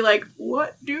and just be like,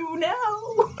 what do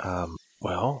now?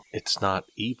 Well, it's not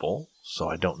evil, so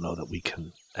I don't know that we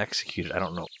can execute it. I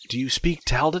don't know. Do you speak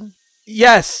Taldan?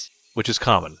 Yes! Which is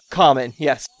common. Common,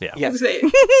 yes. Yeah. Yes.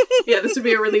 Yeah, this would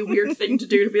be a really weird thing to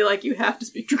do, to be like, you have to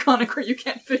speak Draconic or you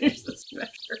can't finish this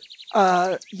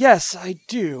adventure. Yes, I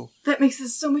do. That makes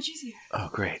this so much easier. Oh,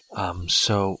 great.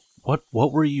 So what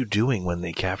were you doing when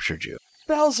they captured you?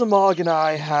 Belzamog and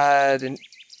I had an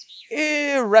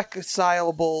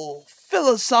irreconcilable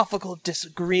philosophical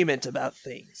disagreement about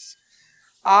things.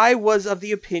 I was of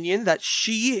the opinion that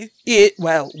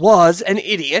was an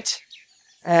idiot,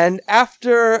 and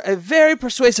after a very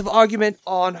persuasive argument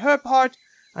on her part,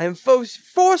 I am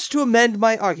forced to amend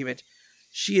my argument.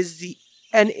 She is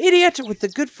an idiot with the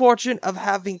good fortune of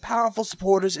having powerful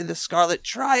supporters in the Scarlet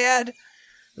Triad,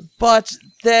 but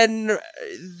then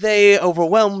they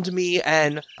overwhelmed me,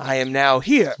 and I am now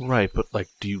here. Right, but,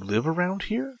 do you live around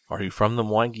here? Are you from the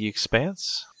Mwangi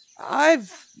Expanse? I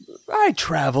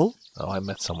travel. Oh, I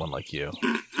met someone like you.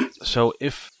 So,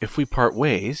 if we part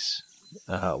ways,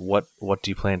 what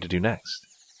do you plan to do next?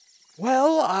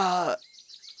 Well,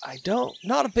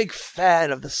 not a big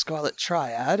fan of the Scarlet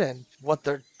Triad and what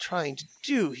they're trying to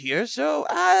do here, so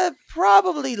I'll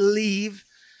probably leave.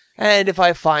 And if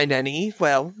I find any,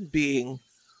 well, being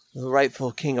the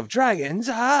rightful king of dragons,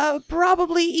 I'll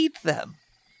probably eat them.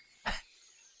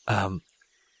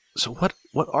 So what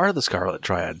are the Scarlet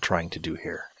Triad trying to do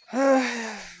here?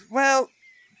 Well,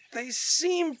 they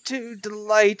seem to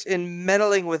delight in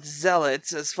meddling with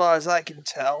zealots, as far as I can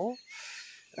tell.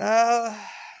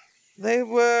 They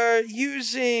were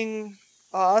using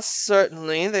us,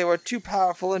 certainly. They were too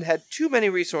powerful and had too many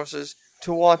resources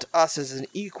to want us as an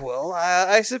equal.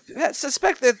 I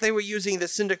suspect that they were using the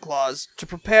Cinder Claws to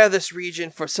prepare this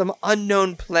region for some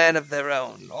unknown plan of their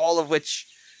own, all of which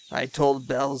I told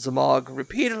Belzamog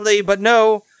repeatedly, but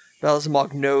no,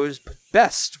 Belzamog knows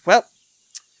best. Well,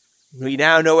 we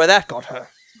now know where that got her.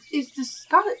 Is the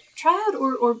Scarlet Triad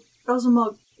or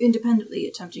Belzamog independently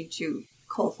attempting to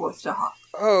call forth Dahak?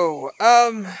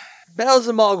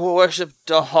 Belzamog will worship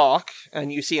Dahak,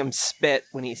 and you see him spit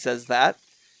when he says that.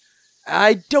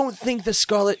 I don't think the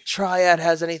Scarlet Triad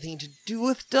has anything to do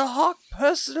with Dahak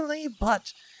personally,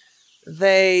 but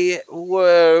they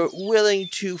were willing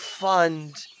to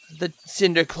fund the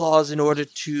Cinder Claws in order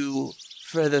to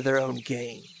further their own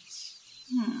gains.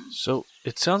 So,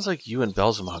 it sounds like you and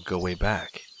Belzamog go way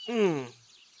back.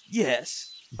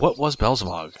 Yes. What was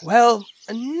Belzamog? Well,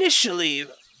 initially,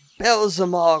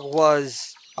 Belzamog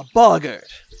was a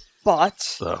boggart,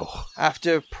 but Oh.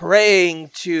 after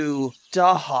praying to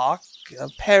Dahak,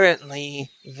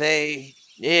 apparently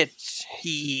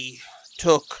he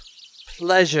took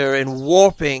pleasure in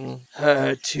warping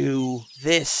her to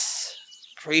this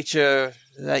creature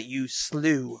that you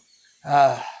slew.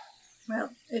 Well,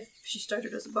 if she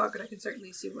started as a boggart, I can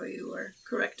certainly see why you are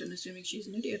correct in assuming she's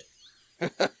an idiot.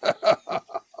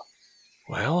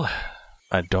 Well,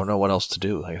 I don't know what else to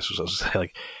do.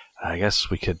 I guess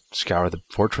we could scour the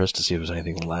fortress to see if there's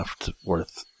anything left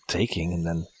worth taking, and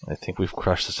then I think we've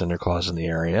crushed the Cinder Claws in the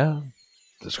area.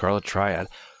 The Scarlet Triad.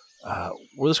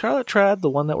 Were the Scarlet Triad the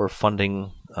one that were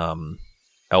funding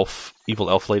evil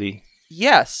elf lady?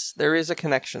 Yes, there is a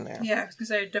connection there. Yeah,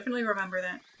 because I definitely remember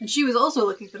that. And she was also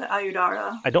looking for the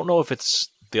Ayudara. I don't know if it's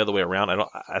the other way around.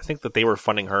 I think that they were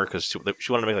funding her because she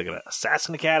wanted to make like an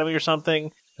assassin academy or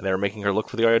something, and they were making her look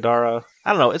for the Ayudara. I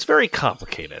don't know. It's very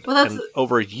complicated. Well, that's and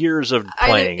over years of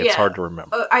playing, it's hard to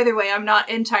remember. Either way, I'm not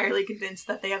entirely convinced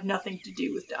that they have nothing to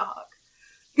do with Dahak.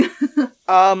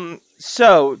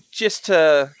 So just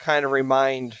to kind of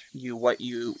remind you what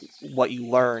you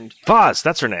learned. Vaz,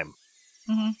 that's her name.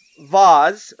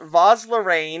 Vaz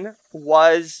Lorraine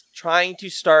was trying to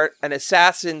start an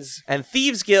assassins and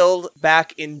thieves guild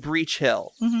back in Breach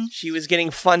Hill. She was getting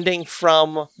funding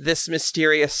from this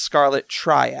mysterious Scarlet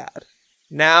Triad.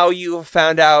 Now you have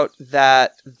found out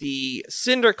that the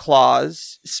Cinder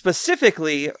Claws,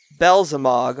 specifically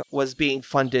Belzamog, was being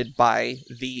funded by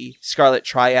the Scarlet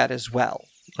Triad as well.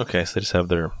 Okay, so they just have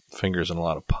their fingers in a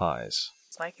lot of pies.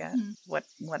 It's like a what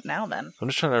now then? I'm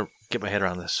just trying to get my head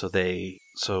around this.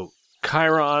 So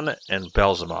Chiron and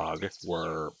Belzamog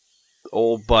were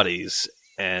old buddies,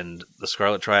 and the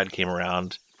Scarlet Triad came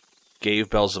around, gave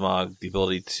Belzamog the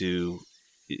ability to,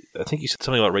 I think you said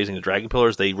something about raising the Dragon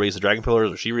Pillars. They raised the Dragon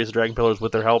Pillars, or she raised the Dragon Pillars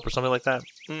with their help, or something like that?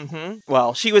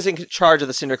 Well, she was in charge of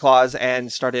the Cinder Claws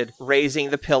and started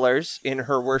raising the pillars in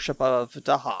her worship of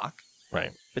Dahak.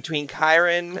 Right. Between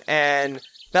Chiron and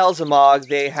Belzamog,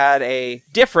 they had a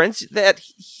difference that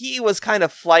he was kind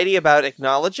of flighty about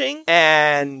acknowledging,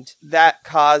 and that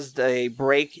caused a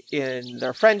break in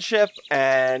their friendship,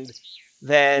 and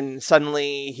then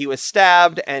suddenly he was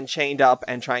stabbed and chained up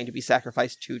and trying to be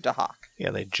sacrificed to Dahak.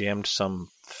 Yeah, they jammed some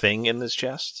thing in his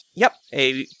chest. Yep,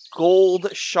 a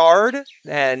gold shard,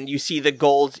 and you see the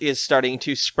gold is starting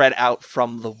to spread out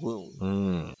from the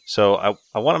wound. So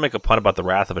I want to make a pun about the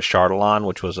Wrath of a Shardalon,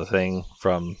 which was a thing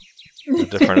from a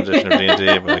different edition of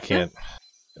D&D, but I can't.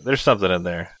 There's something in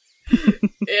there.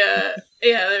 Yeah,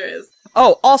 there is.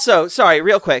 Oh, also, sorry,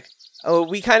 real quick.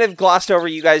 We kind of glossed over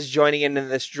you guys joining in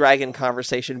this dragon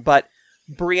conversation, but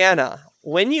Brianna,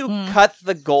 when you cut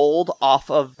the gold off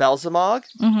of Belzamog,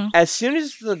 as soon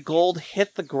as the gold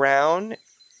hit the ground,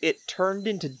 it turned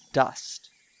into dust.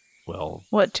 Well,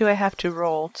 What do I have to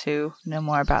roll to know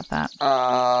more about that?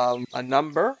 A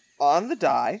number on the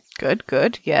die.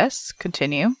 Good. Yes,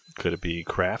 continue. could it be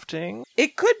crafting?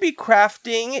 It could be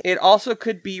crafting. It also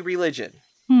could be religion.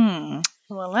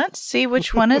 Well, let's see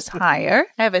which one is higher.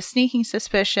 I have a sneaking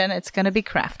suspicion it's going to be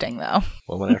crafting, though.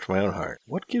 Woman after my own heart.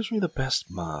 What gives me the best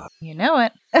mod? You know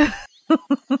it.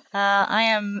 I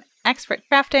am expert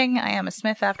crafting. I am a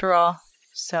smith after all.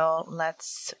 So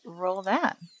let's roll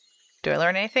that. Do I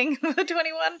learn anything with a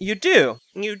 21? You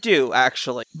do,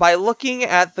 actually. By looking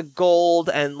at the gold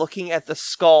and looking at the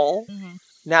skull,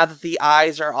 now that the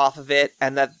eyes are off of it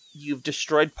and that you've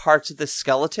destroyed parts of the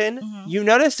skeleton, you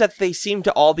notice that they seem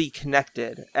to all be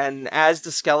connected. And as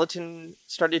the skeleton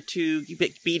started to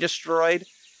be destroyed,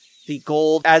 the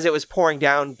gold, as it was pouring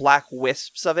down black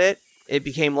wisps of it, it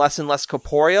became less and less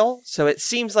corporeal. So it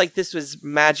seems like this was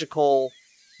magical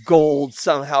gold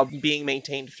somehow being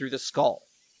maintained through the skull.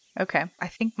 Okay. I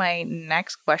think my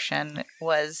next question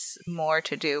was more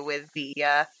to do with the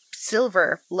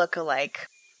silver look-alike.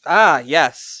 Ah,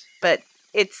 yes. But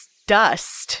it's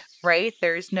dust, right?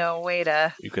 There's no way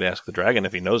to... You could ask the dragon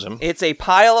if he knows him. It's a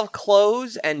pile of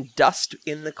clothes and dust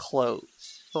in the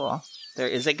clothes. Cool. There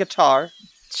is a guitar.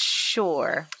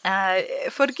 Sure.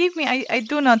 Forgive me, I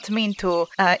do not mean to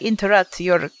interrupt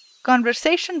your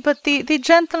conversation, but the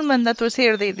gentleman that was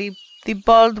here, the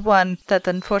bald one that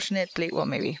unfortunately, well,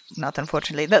 maybe not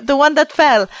unfortunately, the one that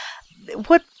fell,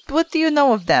 what do you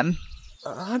know of them?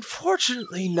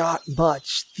 Unfortunately, not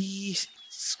much. The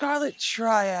Scarlet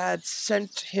Triad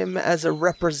sent him as a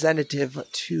representative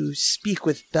to speak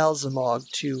with Belzamog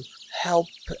to help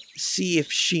see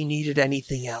if she needed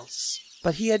anything else.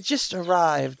 But he had just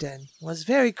arrived and was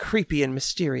very creepy and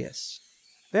mysterious.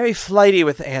 Very flighty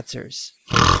with answers.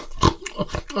 I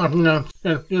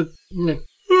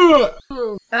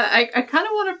kind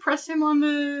of want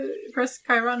to press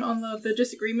Chiron on the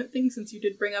disagreement thing, since you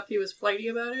did bring up he was flighty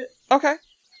about it. Okay.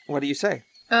 What do you say?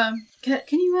 Can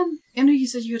you, I know you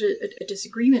said you had a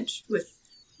disagreement with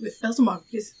Belzamog.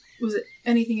 Was it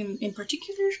anything in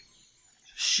particular?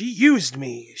 She used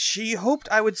me. She hoped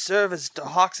I would serve as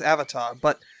Dahak's avatar,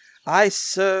 but I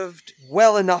served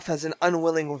well enough as an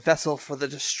unwilling vessel for the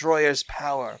Destroyer's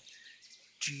power.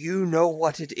 Do you know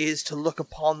what it is to look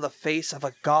upon the face of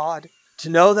a god? To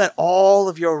know that all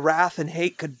of your wrath and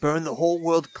hate could burn the whole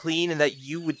world clean, and that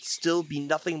you would still be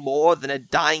nothing more than a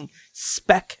dying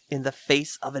speck in the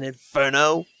face of an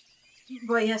inferno?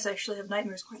 Why, yes, I actually have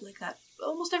nightmares quite like that.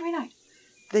 Almost every night.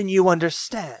 Then you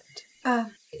understand.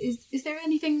 Is there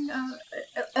anything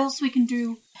else we can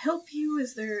do? Help you?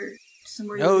 Is there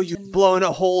somewhere No, you can... you've blown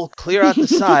a hole clear out the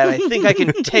side. I think I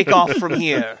can take off from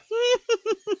here.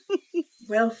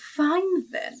 Well, fine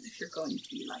then, if you're going to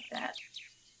be like that.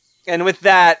 And with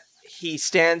that, he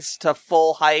stands to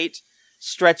full height,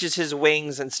 stretches his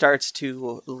wings, and starts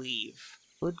to leave.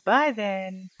 Goodbye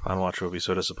then. Pawn Watcher will be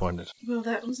so disappointed. Well,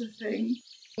 that was a thing.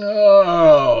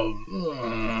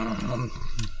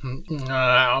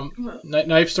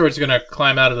 Knife Sword's gonna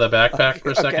climb out of the backpack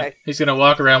for a second. Okay. He's gonna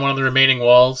walk around one of the remaining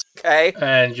walls, Okay.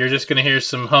 and you're just gonna hear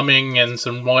some humming and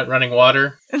some running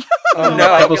water. Oh A no.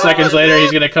 couple seconds later,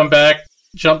 he's gonna come back,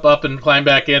 jump up, and climb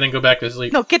back in and go back to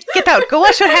sleep. No, get out. Go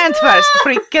wash your hands first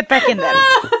before you get back in there.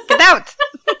 Get out.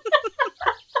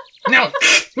 No!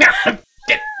 Get out.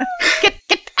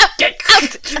 Get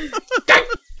out.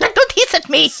 Don't hiss at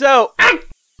me. So,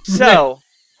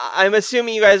 I'm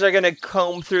assuming you guys are going to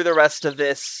comb through the rest of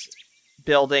this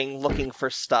building looking for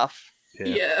stuff.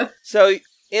 Yeah. So,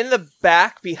 in the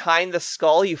back, behind the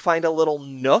skull, you find a little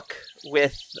nook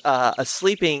with a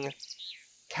sleeping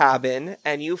cabin,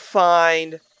 and you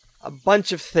find a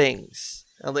bunch of things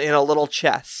in a little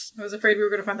chest. I was afraid we were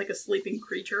going to find, like, a sleeping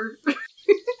creature.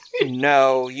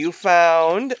 No, you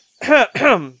found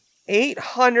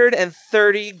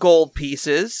 830 gold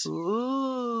pieces,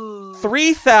 Ooh.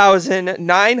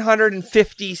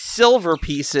 3,950 silver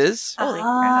pieces, Holy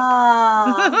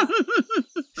Ah.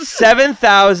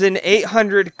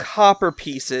 7,800 copper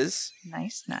pieces,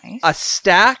 Nice. a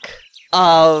stack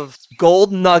of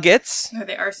gold nuggets. Are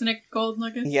they arsenic gold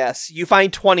nuggets? Yes, you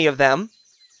find 20 of them.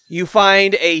 You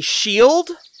find a shield,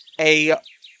 a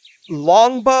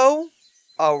longbow,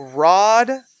 a rod,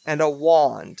 and a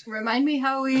wand. Remind me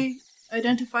how we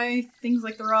identify things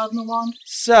like the rod and the wand.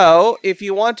 So, if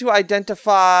you want to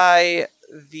identify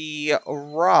the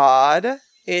rod,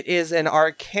 it is an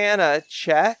Arcana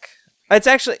check.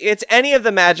 It's any of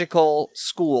the magical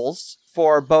schools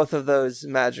for both of those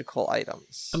magical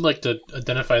items. I'd like to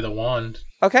identify the wand.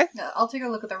 Okay. I'll take a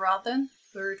look at the rod then.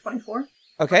 For 24.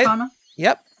 Okay. Arcana.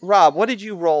 Yep. Rob, what did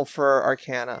you roll for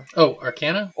Arcana? Oh,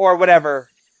 Arcana? Or whatever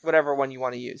one you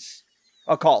want to use.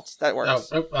 Occult, that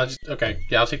works. Okay.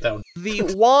 Yeah, I'll take that one. The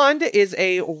wand is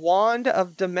a wand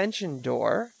of dimension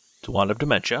door, It's a Wand of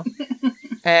Dementia.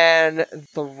 and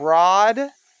the rod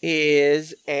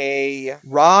is a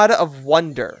rod of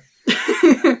wonder.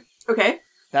 Okay.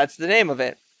 That's the name of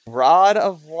it. Rod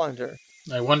of wonder.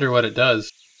 I wonder what it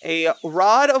does. A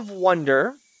rod of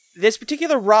wonder. This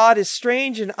particular rod is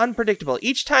strange and unpredictable.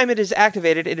 Each time it is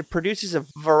activated, it produces a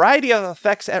variety of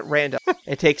effects at random.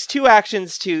 It takes 2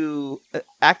 actions to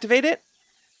activate it.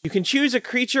 You can choose a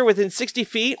creature within 60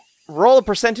 feet, roll a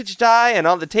percentage die, and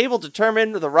on the table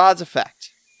determine the rod's effect.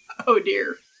 Oh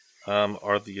dear.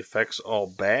 Are the effects all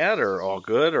bad or all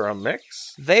good or a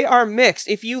mix? They are mixed.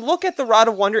 If you look at the Rod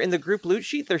of Wonder in the group loot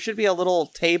sheet, there should be a little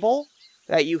table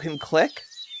that you can click.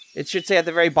 It should say at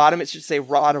the very bottom, it should say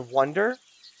Rod of Wonder.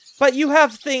 But you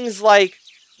have things like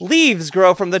leaves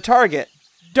grow from the target,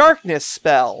 darkness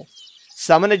spell,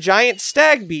 summon a giant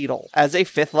stag beetle as a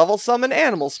 5th level summon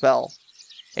animal spell.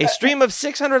 A stream of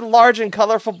 600 large and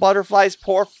colorful butterflies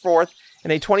pour forth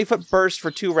in a 20-foot burst for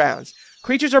 2 rounds.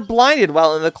 Creatures are blinded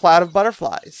while in the cloud of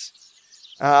butterflies.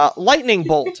 Lightning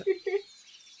bolt.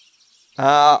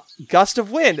 Gust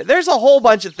of wind. There's a whole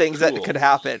bunch of things that Cool. could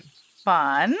happen.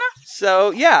 Fun.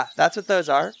 So, yeah, that's what those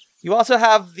are. You also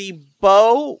have the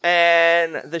bow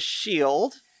and the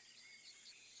shield.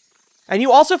 And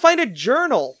you also find a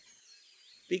journal.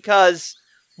 Because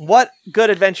what good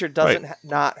adventure doesn't Right.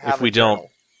 not have If we a journal?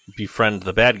 don't befriend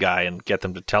the bad guy and get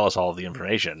them to tell us all of the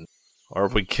information, or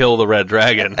if we kill the red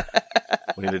dragon,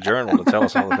 we need a journal to tell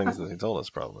us all the things that he told us,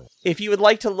 probably. If you would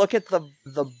like to look at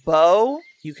the bow,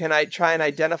 you can try and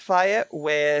identify it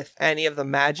with any of the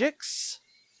magics.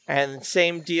 And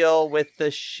same deal with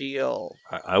the shield.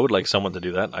 I would like someone to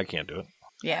do that. I can't do it.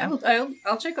 Yeah.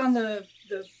 I'll check on the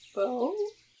bow.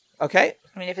 Okay.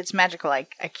 I mean, if it's magical, I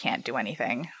can't do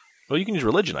anything. Well, you can use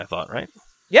religion, I thought, right?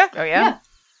 Yeah. Oh, yeah?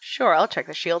 Sure, I'll check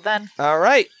the shield then. All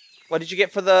right. What did you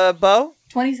get for the bow?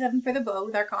 27 for the bow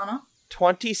with Arcana.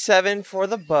 27 for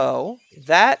the bow.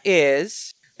 That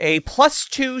is a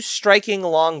 +2 striking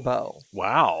longbow.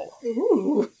 Wow.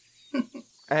 Ooh.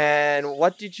 And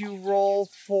what did you roll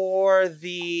for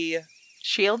the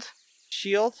Shield?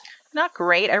 shield? Not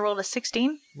great. I rolled a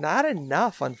 16. Not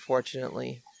enough,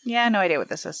 unfortunately. Yeah, no idea what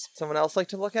this is. Someone else like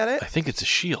to look at it? I think it's a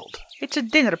shield. It's a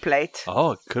dinner plate.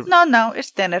 Oh, it could. No,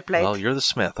 it's dinner plate. Well, you're the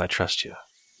smith. I trust you.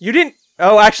 You didn't...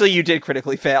 Oh, actually, you did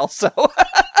critically fail, so...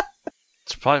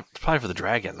 It's probably for the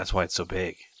dragon. That's why it's so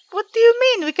big. What do you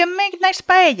mean? We can make nice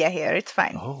paella here. It's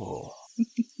fine. Oh.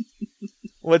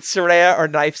 Would Soraya or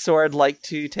Knife Sword like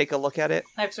to take a look at it?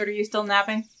 Knife Sword, are you still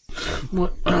napping?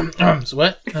 What? So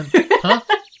what? Huh?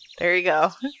 There you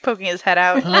go. Poking his head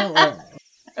out. Huh?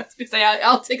 I was gonna say,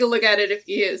 I'll take a look at it if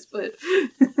he is, but...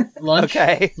 Lunch?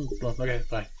 Okay. Well, okay,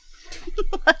 bye.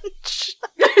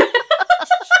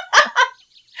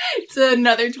 It's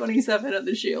another 27 on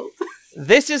the shield.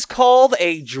 This is called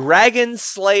a Dragon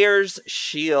Slayer's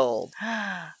Shield.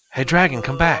 Hey, dragon,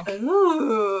 come back.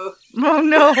 Ooh. Oh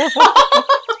no.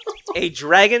 A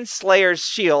Dragon Slayer's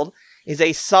Shield is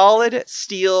a solid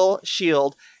steel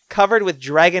shield covered with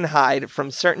dragon hide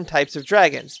from certain types of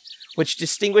dragons, which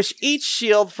distinguish each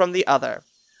shield from the other.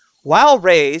 While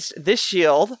raised, this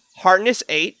shield, hardness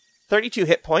 8, 32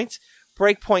 hit points,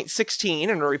 breakpoint 16,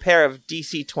 and a repair of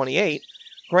DC 28,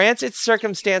 grants its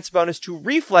circumstance bonus to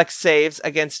reflex saves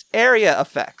against area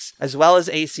effects, as well as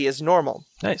AC as normal.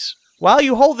 Nice. While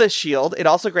you hold this shield, it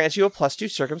also grants you a +2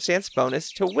 circumstance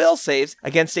bonus to will saves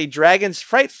against a dragon's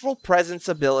frightful presence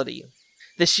ability.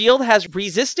 The shield has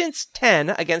resistance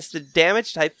 10 against the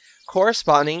damage type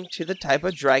corresponding to the type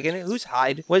of dragon whose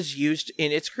hide was used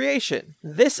in its creation.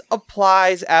 This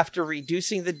applies after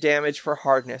reducing the damage for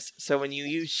hardness, so when you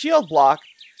use shield block,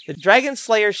 the Dragon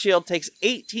Slayer shield takes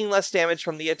 18 less damage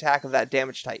from the attack of that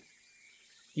damage type.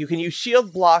 You can use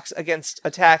shield blocks against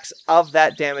attacks of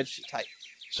that damage type.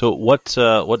 So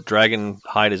what dragon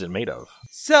hide is it made of?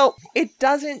 So, it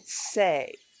doesn't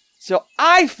say. So,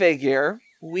 I figure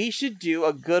we should do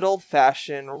a good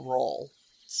old-fashioned roll.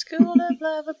 School of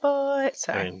Lover Boy. I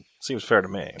Sorry. mean, seems fair to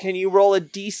me. Can you roll a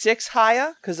d6,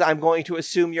 Haya? Because I'm going to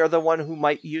assume you're the one who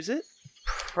might use it.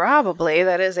 Probably.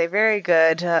 That is a very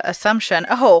good assumption.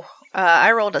 Oh, I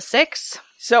rolled a 6.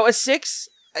 So, a 6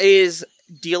 is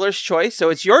dealer's choice, so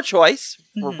it's your choice,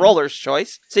 or roller's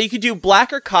choice. So you could do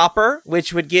black or copper,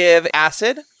 which would give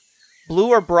acid, blue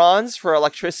or bronze for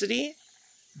electricity,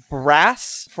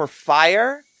 brass for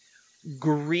fire,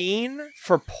 green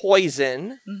for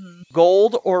poison,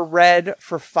 gold or red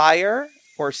for fire,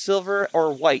 or silver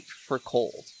or white for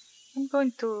cold. I'm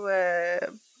going to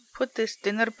put this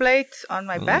dinner plate on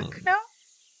my back now,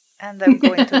 and I'm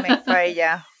going to make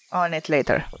paella on it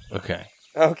later. Okay.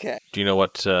 Okay. Do you know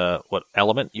what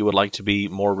element you would like to be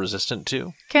more resistant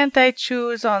to? Can't I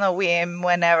choose on a whim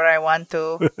whenever I want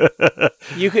to?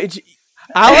 You could.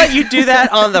 I'll let you do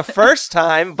that on the first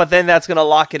time, but then that's going to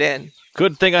lock it in.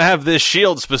 Good thing I have this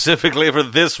shield specifically for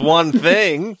this one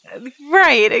thing.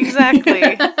 Right,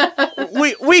 exactly.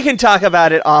 We can talk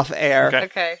about it off air. Okay.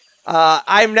 Okay.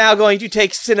 I'm now going to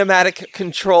take cinematic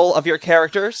control of your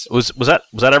characters. Was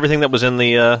that everything that was in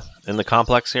the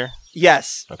complex here?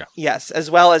 Yes. Okay. Yes, as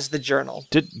well as the journal.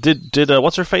 Did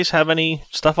what's her face have any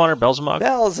stuff on her, Belzamog?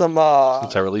 Belzamog.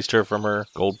 Since I released her from her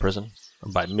gold prison.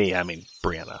 By me, I mean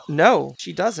Brianna. No,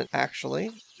 she doesn't,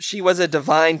 actually. She was a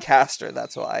divine caster,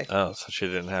 that's why. Oh, so she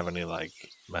didn't have any, like,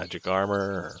 magic armor?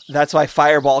 Or... That's why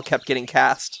Fireball kept getting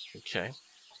cast. Okay.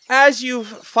 As you've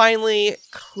finally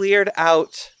cleared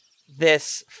out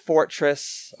this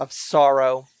fortress of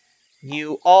sorrow,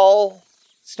 you all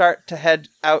start to head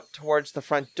out towards the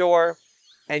front door,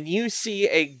 and you see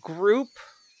a group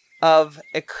of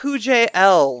Ekuje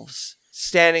elves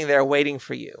standing there waiting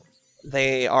for you.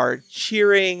 They are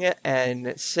cheering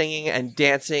and singing and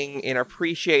dancing in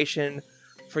appreciation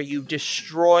for you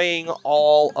destroying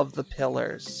all of the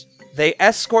pillars. They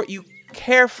escort you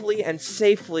carefully and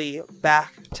safely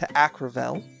back to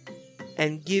Akravel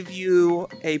and give you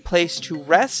a place to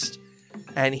rest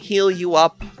and heal you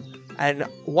up, and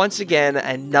once again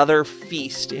another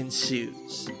feast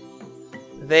ensues.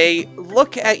 They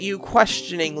look at you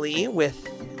questioningly with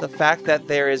the fact that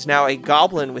there is now a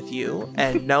goblin with you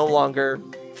and no longer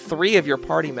 3 of your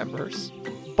party members.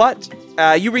 But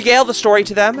you regale the story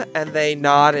to them, and they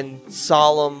nod in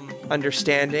solemn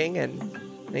understanding, and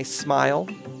they smile.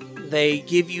 They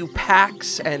give you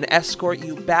packs and escort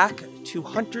you back to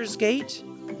Hunter's Gate,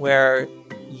 where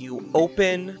you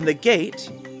open the gate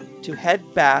to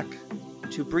head back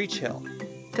to Breach Hill.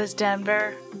 Does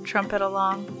Denver trumpet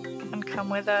along and come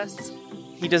with us?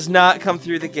 He does not come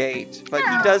through the gate, but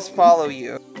he does follow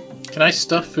you. Can I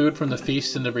stuff food from the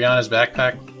feast into Brianna's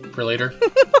backpack for later?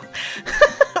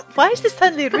 Why is this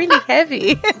suddenly really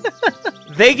heavy?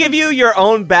 They give you your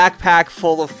own backpack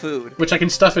full of food. Which I can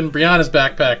stuff in Brianna's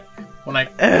backpack when I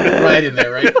ride in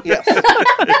there, right? Yes.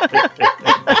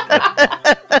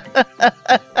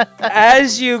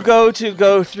 As you go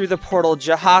through the portal,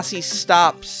 Jahasi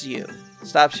stops you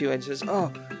and says,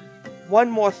 "Oh, one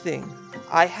more thing.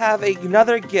 I have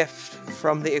another gift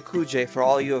from the Ikuje for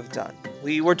all you have done.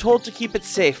 We were told to keep it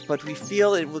safe, but we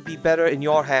feel it would be better in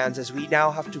your hands as we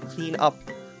now have to clean up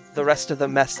the rest of the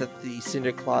mess that the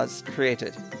Cinder Claws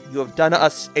created. You have done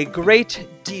us a great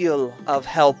deal of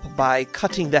help by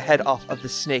cutting the head off of the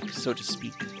snake, so to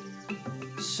speak.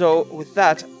 So with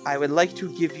that, I would like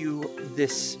to give you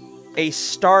a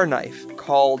star knife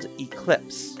called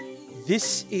Eclipse.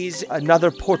 This is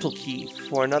another portal key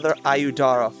for another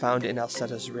Ayudara found in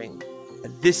Alceta's ring.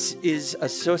 This is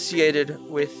associated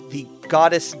with the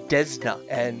goddess Desna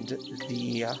and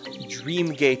the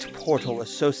Dreamgate portal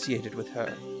associated with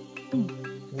her.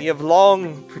 We have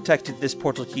long protected this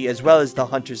portal key as well as the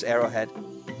Hunter's Arrowhead,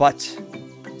 but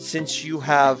since you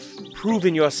have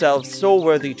proven yourselves so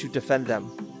worthy to defend them,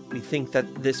 we think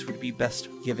that this would be best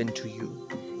given to you."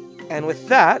 And with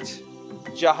that,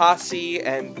 Jahasi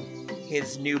and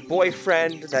his new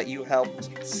boyfriend that you helped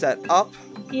set up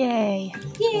Yay.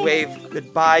 wave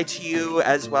goodbye to you,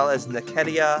 as well as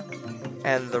Nakedia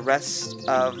and the rest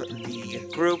of the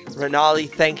group. Renali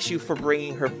thanks you for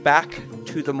bringing her back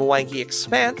to the Mwangi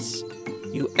Expanse.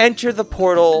 You enter the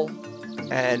portal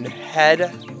and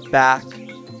head back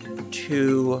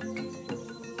to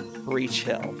Breach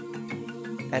Hill.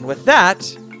 And with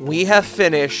that, we have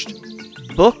finished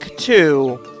Book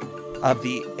 2 of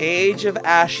the Age of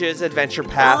Ashes Adventure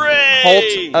Path, Hooray! Cult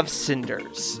of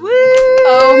Cinders.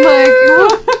 Oh my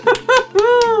god.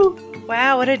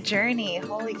 Wow, what a journey.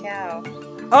 Holy cow.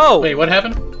 Oh, Wait, what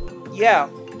happened? yeah.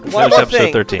 That One was more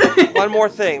episode thing. 13. One more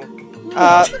thing.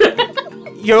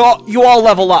 You all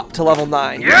level up to level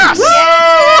 9. Yes!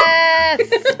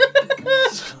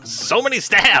 Yes! So many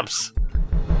stabs!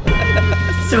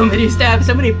 So many stabs,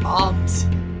 so many bombs.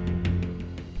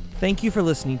 Thank you for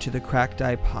listening to the Cracked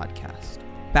Eye Podcast.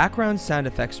 Background sound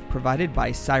effects provided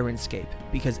by Sirenscape,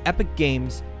 because epic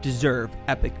games deserve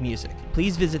epic music.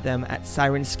 Please visit them at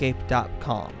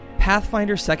sirenscape.com.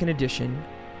 Pathfinder 2nd Edition,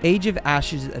 Age of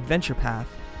Ashes Adventure Path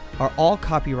are all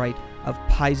copyright of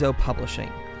Paizo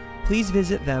Publishing. Please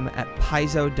visit them at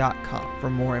paizo.com for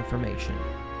more information.